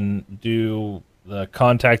 you can do the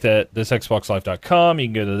contact at thisxboxlife.com. You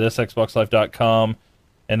can go to thisxboxlife.com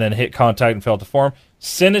and then hit contact and fill out the form.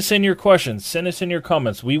 Send us in your questions. Send us in your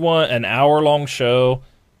comments. We want an hour-long show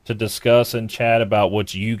to discuss and chat about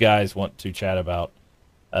what you guys want to chat about.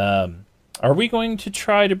 Are we going to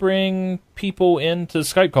try to bring people into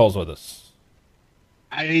Skype calls with us?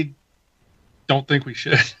 I don't think we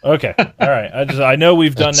should. Okay. All right. I know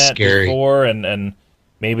we've done that scary. before, and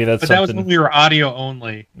maybe that's something. That was when we were audio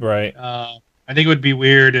only. Right. I think it would be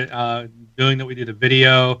weird doing that we do the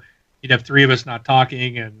video. You'd have three of us not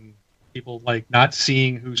talking and people like not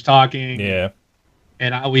seeing who's talking. Yeah.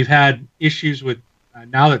 And we've had issues with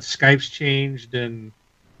now that Skype's changed and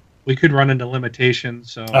we could run into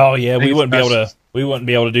limitations. So oh yeah, we wouldn't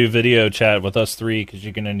be able to do video chat with us three because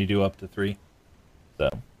you can only do up to three. So.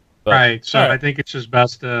 But, right. So I think it's just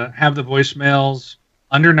best to have the voicemails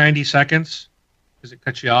under 90 seconds because it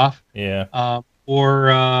cuts you off. Yeah. Or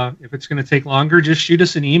if it's going to take longer, just shoot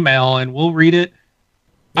us an email and we'll read it.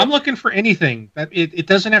 Yep. I'm looking for anything. It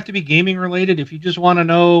doesn't have to be gaming related. If you just want to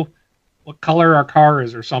know what color our car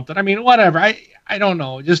is or something, I mean, whatever. I don't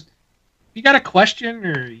know. Just if you got a question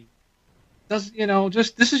or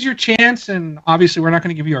just this is your chance. And obviously, we're not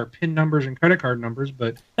going to give you our PIN numbers and credit card numbers,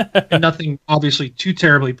 but and nothing obviously too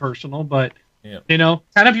terribly personal. But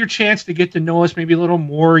kind of your chance to get to know us maybe a little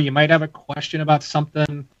more. You might have a question about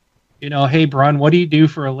something. Hey, Brun, what do you do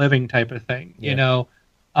for a living type of thing? Yeah.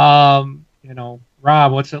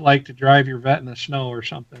 Rob, what's it like to drive your vet in the snow or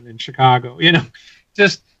something in Chicago?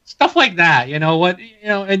 Just stuff like that.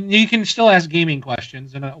 And you can still ask gaming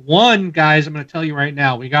questions. And one, guys, I'm going to tell you right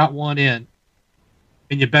now, we got one in,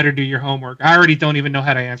 and you better do your homework. I already don't even know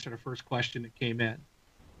how to answer the first question that came in.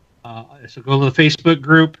 So go to the Facebook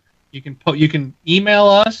group. You can email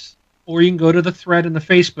us, or you can go to the thread in the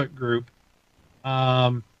Facebook group.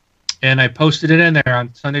 And I posted it in there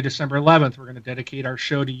on Sunday, December 11th. We're going to dedicate our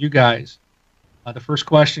show to you guys. The first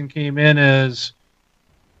question came in is,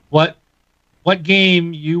 what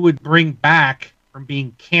game you would bring back from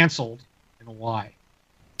being canceled and why?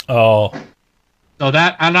 Oh. So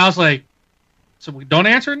and I was like, so we don't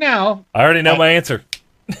answer it now. I already know my answer.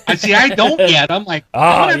 I don't yet. I'm like,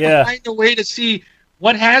 I have to find a way to see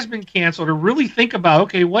what has been canceled or really think about,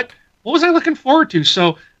 okay, what was I looking forward to?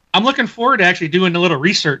 So I'm looking forward to actually doing a little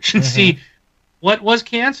research and see what was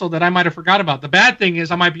canceled that I might have forgot about. The bad thing is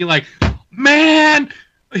I might be like, man,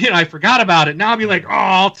 I forgot about it. Now I'll be like,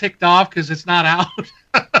 all ticked off because it's not out.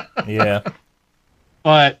 Yeah.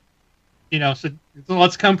 But, so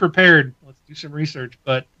let's come prepared. Let's do some research.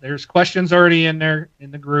 But there's questions already in there in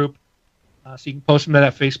the group. So you can post them to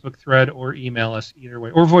that Facebook thread or email us either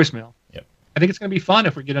way, or voicemail. Yep. I think it's going to be fun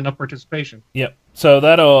if we get enough participation. Yep. So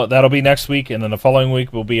that'll be next week, and then the following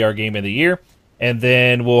week will be our Game of the Year. And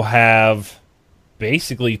then we'll have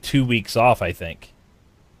basically 2 weeks off, I think.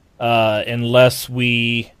 Unless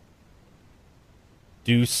we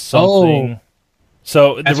do something.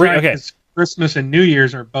 So that's right, okay. Christmas and New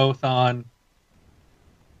Year's are both on.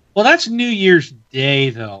 Well, that's New Year's Day,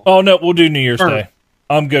 though. Oh no, we'll do New Year's Day.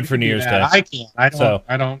 I'm good for New Year's Day. I can't. I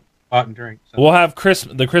don't go out and drink. So. We'll have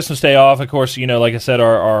the Christmas Day off. Of course, like I said,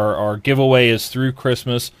 our giveaway is through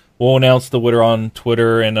Christmas. We'll announce the winner on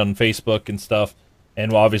Twitter and on Facebook and stuff,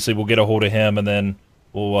 and obviously we'll get a hold of him, and then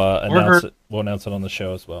we'll announce it. We'll announce it on the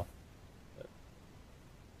show as well.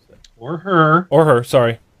 Or her.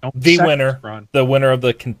 Sorry, the winner, the winner of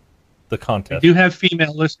the contest. We do have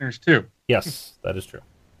female listeners too. Yes, that is true.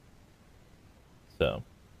 So,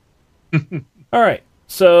 all right.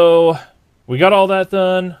 So we got all that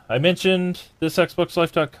done. I mentioned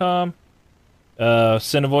thisxboxlife.com.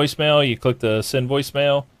 Send a voicemail. You click the send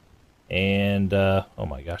voicemail. And, oh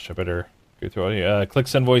my gosh, I better go through all here. Click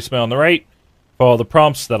send voicemail on the right. Follow the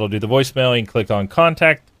prompts. That'll do the voicemail. You can click on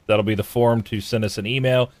contact. That'll be the form to send us an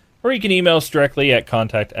email. Or you can email us directly at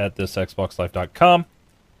contact@thisxboxlife.com.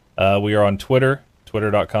 We are on Twitter,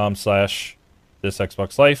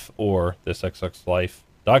 twitter.com/thisxboxlife or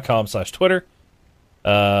thisxboxlife.com/Twitter.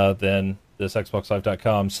 Then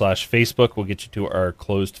thisxboxlife.com/Facebook will get you to our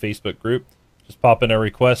closed Facebook group. Just pop in a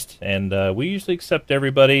request, and we usually accept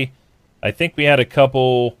everybody. I think we had a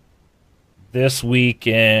couple this week,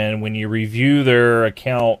 and when you review their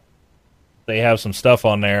account, they have some stuff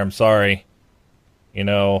on there. I'm sorry. You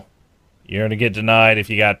know, you're going to get denied if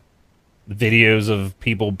you got videos of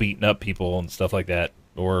people beating up people and stuff like that,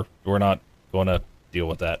 or we're not going to deal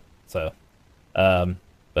with that. So,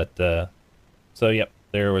 yep,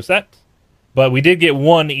 there was that. But we did get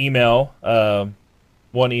one email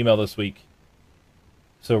this week.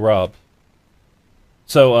 So, Rob.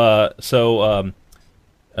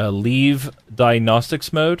 Leave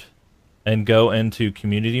diagnostics mode and go into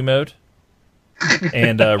community mode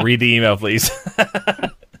and read the email, please.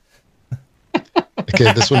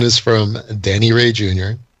 Okay, this one is from Danny Ray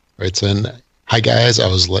Jr. Writes in, "Hi guys, I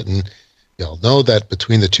was letting y'all know that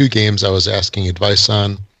between the two games I was asking advice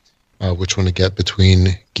on, which one to get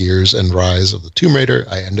between Gears and Rise of the Tomb Raider,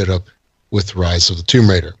 I ended up with Rise of the Tomb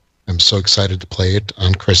Raider. I'm so excited to play it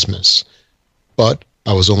on Christmas. But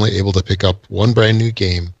I was only able to pick up one brand new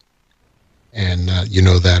game, and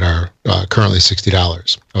that are currently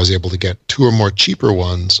 $60. I was able to get two or more cheaper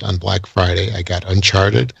ones on Black Friday. I got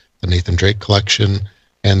Uncharted, the Nathan Drake collection,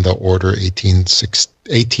 and the Order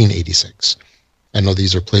 1886. I know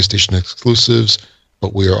these are PlayStation exclusives,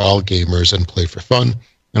 but we are all gamers and play for fun.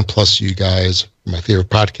 And plus, you guys are my favorite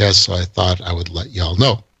podcast, so I thought I would let y'all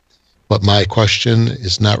know. But my question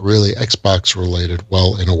is not really Xbox related.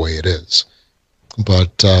 Well, in a way it is.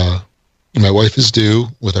 But my wife is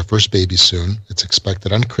due with our first baby soon. It's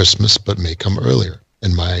expected on Christmas, but may come earlier.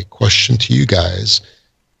 And my question to you guys,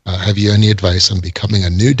 have you any advice on becoming a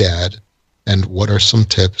new dad? And what are some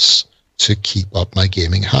tips to keep up my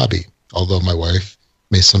gaming hobby? Although my wife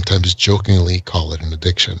may sometimes jokingly call it an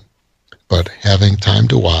addiction. But having time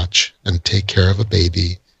to watch and take care of a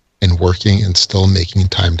baby and working and still making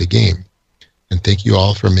time to game. And thank you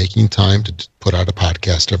all for making time to put out a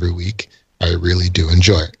podcast every week. I really do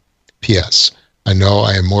enjoy it. P.S. I know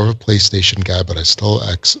I am more of a PlayStation guy, but I still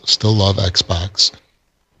love Xbox.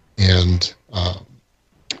 And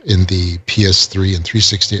in the PS3 and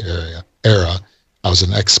 360 era, I was an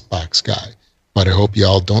Xbox guy. But I hope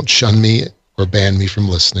y'all don't shun me or ban me from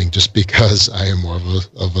listening just because I am more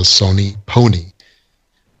of a Sony pony.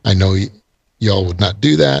 I know y'all would not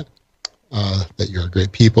do that, that you're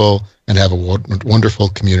great people and have a wonderful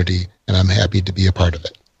community, and I'm happy to be a part of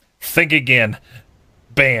it. Think again.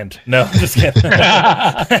 Banned. No, just kidding. You're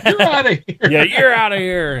out of here. Yeah, you're out of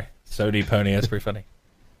here. Sony pony, that's pretty funny.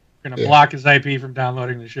 We're going to block his IP from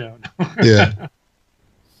downloading the show. Yeah.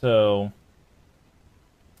 So,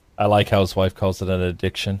 I like how his wife calls it an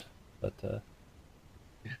addiction. But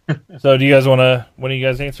so, do you guys want to? When do you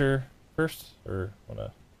guys answer first, or want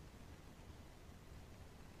to?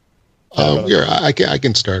 Yeah, I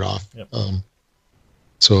can start off. Yep.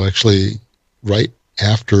 So actually, right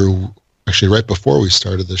before we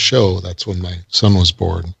started the show, that's when my son was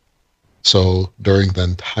born. So during the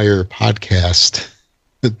entire podcast,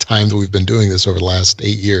 the time that we've been doing this over the last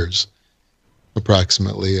 8 years,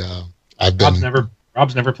 approximately,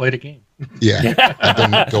 Rob's never played a game. Yeah, I've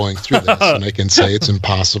been going through this, and I can say it's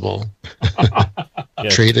impossible. Yeah.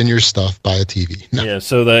 Trade in your stuff, buy a TV. No. Yeah,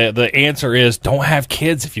 so the answer is don't have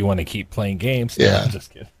kids if you want to keep playing games. No, Yeah. I'm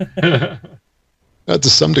just kidding. To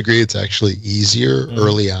some degree, it's actually easier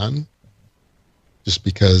early on, just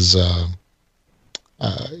because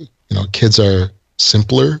kids are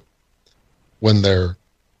simpler when they're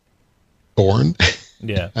born.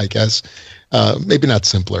 Yeah. I guess maybe not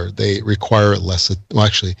simpler. They require less. Well,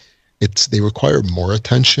 actually, they require more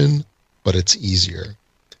attention, but it's easier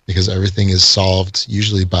because everything is solved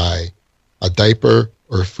usually by a diaper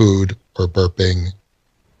or food or burping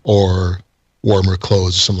or warmer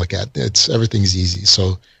clothes or something like that. Everything's easy.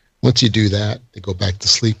 So once you do that, they go back to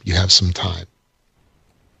sleep. You have some time.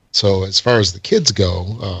 So as far as the kids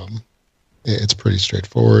go, it's pretty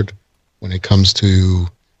straightforward. When it comes to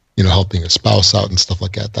helping a spouse out and stuff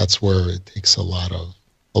like that, that's where it takes a lot of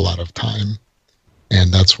time,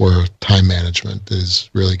 and that's where time management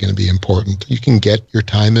is really going to be important. You can get your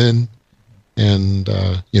time in, and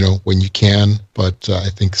when you can, but I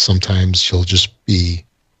think sometimes you'll just be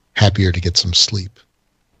happier to get some sleep.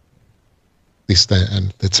 At least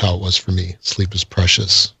and that's how it was for me. Sleep is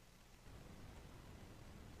precious.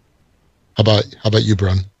 How about you,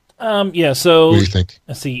 Brun? Yeah. So What do you think?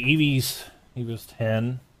 let's see. He was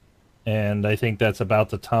 10, and I think that's about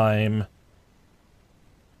the time.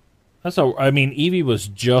 Evie was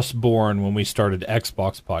just born when we started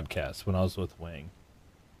Xbox Podcast when I was with Wing,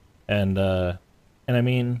 and I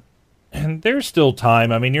mean, and there's still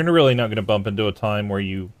time. I mean, you're really not going to bump into a time where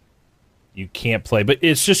you can't play, but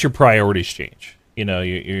it's just your priorities change. You know,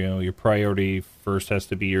 your priority first has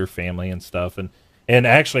to be your family and stuff, and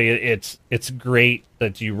actually, it's great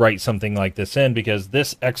that you write something like this in, because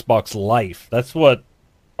this Xbox life, that's what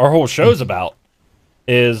our whole show's about.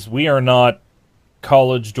 Is we are not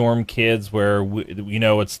college dorm kids where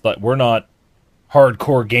it's like we're not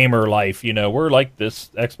hardcore gamer life. We're like this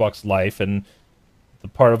Xbox life, and the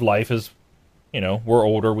part of life is, we're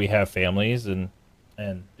older, we have families, and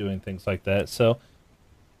doing things like that. So,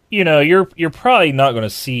 you're probably not going to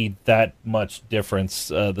see that much difference.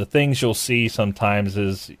 The things you'll see sometimes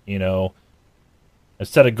is,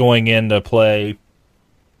 instead of going in to play,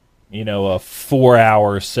 a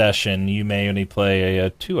 4-hour session, you may only play a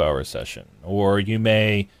 2-hour session. Or you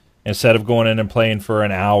may, instead of going in and playing for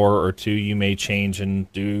an hour or two, you may change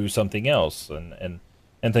and do something else and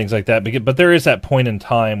things like that. But there is that point in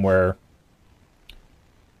time where,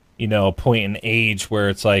 a point in age where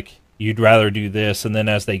it's like, you'd rather do this, and then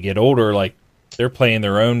as they get older, like, they're playing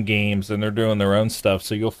their own games and they're doing their own stuff,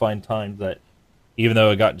 so you'll find times that even though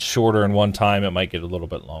it got shorter in one time, it might get a little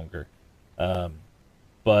bit longer.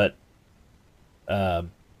 But I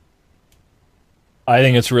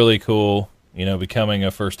think it's really cool, becoming a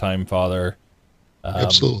first-time father.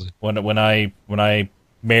 Absolutely. When I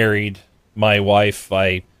married my wife,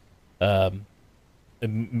 I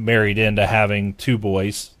married into having 2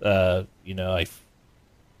 boys. I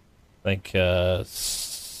think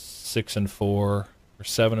 6 and 4, or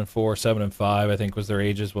 7 and 4, 7 and 5, I think was their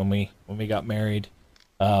ages when we got married.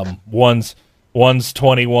 One's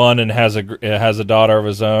 21 and has a daughter of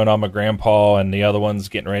his own. I'm a grandpa, and the other one's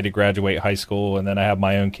getting ready to graduate high school, and then I have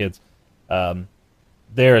my own kids.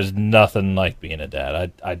 There is nothing like being a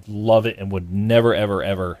dad. I'd love it and would never, ever,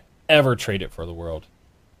 ever, ever trade it for the world.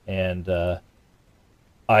 And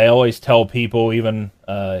I always tell people, even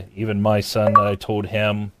my son, that I told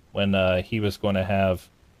him when he was going to have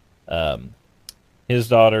his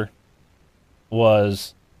daughter,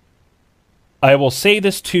 was, I will say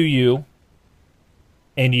this to you,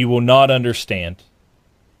 and you will not understand.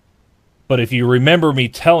 But if you remember me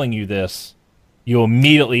telling you this, you'll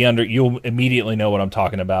immediately know what I'm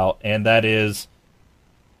talking about, and that is,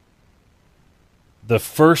 the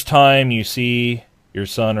first time you see your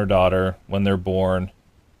son or daughter when they're born,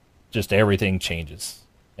 just everything changes,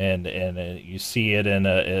 and you see it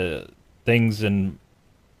in things in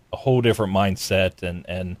a whole different mindset,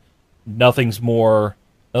 and nothing's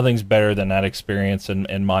better than that experience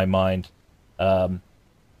in my mind.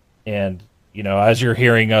 And as you're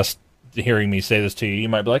hearing me say this to you, you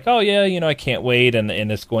might be like, oh yeah, I can't wait, and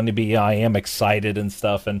it's going to be, I am excited and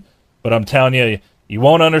stuff, but I'm telling you, you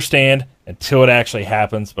won't understand until it actually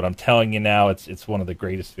happens. But I'm telling you now, it's one of the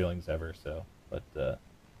greatest feelings ever. So, but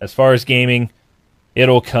as far as gaming,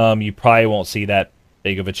 it'll come. You probably won't see that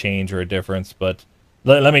big of a change or a difference, but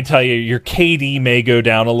let me tell you, your KD may go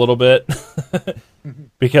down a little bit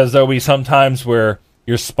because there'll be some times where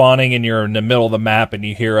you're spawning and you're in the middle of the map and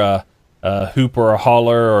you hear a hoop or a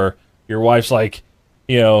holler, or your wife's like,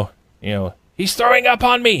 he's throwing up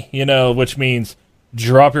on me, which means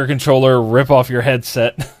drop your controller, rip off your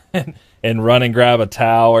headset, and run and grab a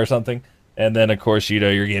towel or something. And then, of course,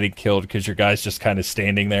 you're getting killed because your guy's just kind of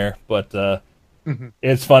standing there. But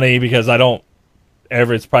it's funny because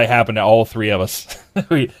it's probably happened to all 3 of us.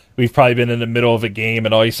 We've probably been in the middle of a game,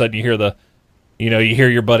 and all of a sudden you hear you hear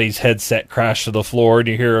your buddy's headset crash to the floor, and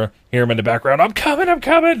you hear him in the background, I'm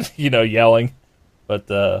coming, yelling.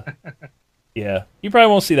 But, yeah, you probably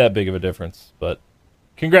won't see that big of a difference. But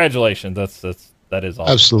congratulations, that is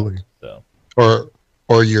awesome. Absolutely. So.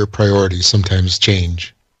 Or your priorities sometimes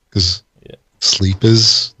change, because sleep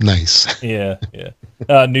is nice. Yeah.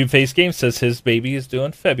 New Face Game says his baby is due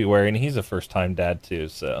in February, and he's a first-time dad, too,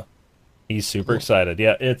 so he's super excited.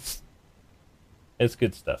 Yeah, it's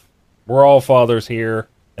good stuff. We're all fathers here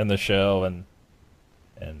in the show, and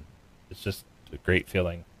it's just a great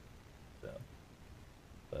feeling. So,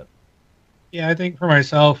 but. Yeah, I think for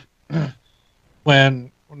myself,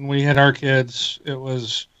 when we had our kids, I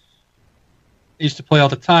used to play all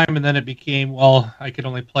the time, and then it became, I could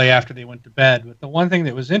only play after they went to bed. But the one thing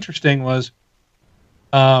that was interesting was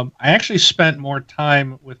I actually spent more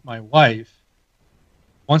time with my wife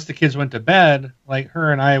once the kids went to bed. Like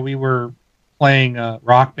her and I, we were playing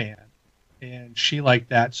Rock Band, and she liked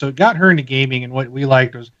that. So it got her into gaming, and what we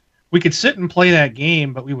liked was we could sit and play that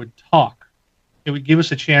game, but we would talk. It would give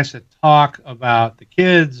us a chance to talk about the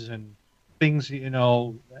kids and things,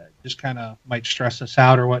 that just kind of might stress us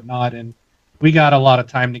out or whatnot. And we got a lot of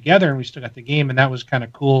time together, and we still got the game, and that was kind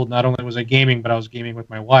of cool. Not only was I gaming, but I was gaming with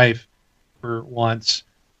my wife for once.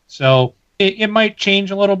 So it might change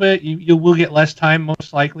a little bit. You will get less time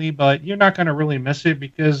most likely, but you're not going to really miss it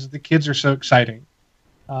because the kids are so exciting,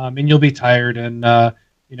 and you'll be tired, and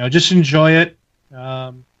just enjoy it.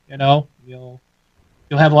 You'll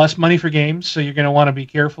have less money for games, so you're going to want to be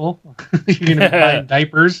careful. You're going to be buying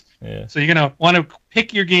diapers, so you're going to want to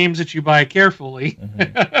pick your games that you buy carefully.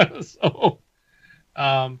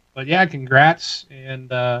 Mm-hmm. But yeah, congrats,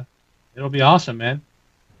 and it'll be awesome, man.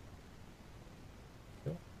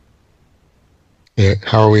 Yeah,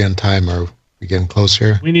 how are we on time? Are we getting close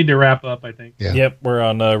here? We need to wrap up, I think. Yeah. Yep, we're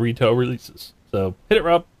on retail releases. So hit it,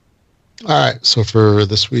 Rob. All right, so for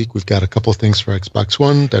this week, we've got a couple of things for Xbox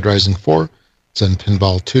One: Dead Rising 4, Zen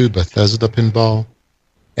Pinball 2, Bethesda Pinball,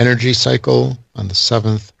 Energy Cycle on the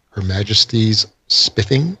 7th, Her Majesty's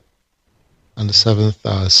Spiffing on the 7th,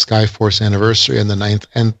 Skyforce Anniversary on the 9th,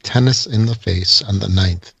 and Tennis in the Face on the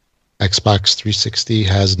 9th. Xbox 360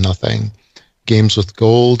 has nothing. Games with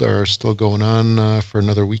Gold are still going on for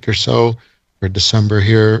another week or so. For December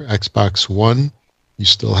here, Xbox One, you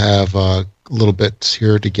still have a little bit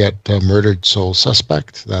here to get Murdered Soul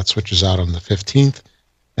Suspect. That switches out on the 15th.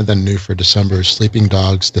 And then new for December is Sleeping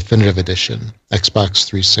Dogs Definitive Edition. Xbox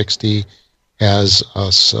 360 has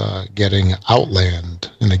us getting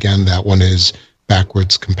Outland. And again, that one is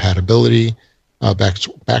backwards compatibility,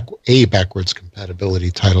 backwards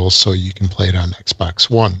compatibility title, so you can play it on Xbox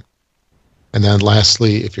One. And then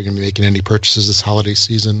lastly, if you're going to be making any purchases this holiday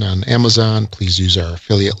season on Amazon, please use our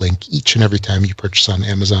affiliate link each and every time you purchase on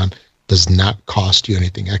Amazon. It does not cost you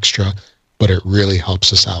anything extra, but it really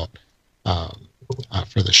helps us out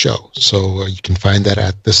for the show. So you can find that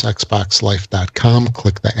at thisxboxlife.com.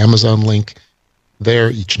 Click the Amazon link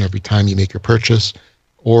there each and every time you make your purchase.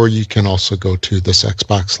 Or you can also go to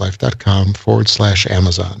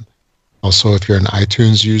thisxboxlife.com/Amazon. Also, if you're an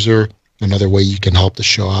iTunes user, another way you can help the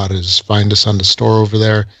show out is find us on the store over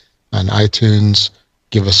there on iTunes,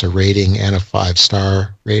 give us a rating and a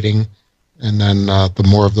 5-star rating. And then the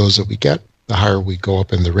more of those that we get, the higher we go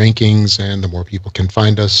up in the rankings, and the more people can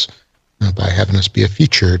find us by having us be a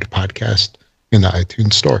featured podcast in the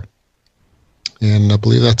iTunes store. And I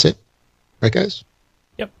believe that's it. Right, guys?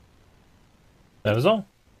 Yep. That was all.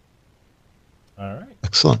 All right.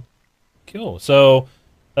 Excellent. Cool. So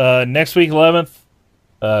next week, 11th,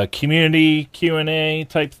 community Q&A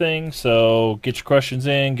type thing. So get your questions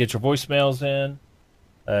in, get your voicemails in,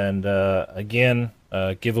 and again,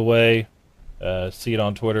 giveaway. See it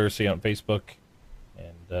on Twitter, see it on Facebook,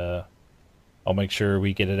 and I'll make sure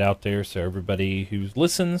we get it out there so everybody who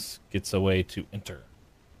listens gets a way to enter.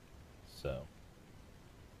 So,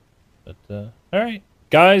 but all right,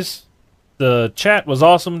 guys, the chat was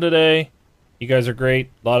awesome today. You guys are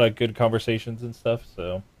great. A lot of good conversations and stuff.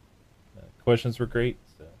 So, questions were great.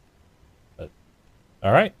 So, but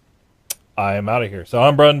all right, I am out of here. So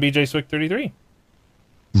I'm Brun BJ Swick 33.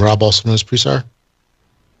 Rob, also known as Presar.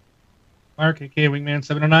 Mark, aka Wingman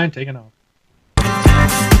 709, taking off.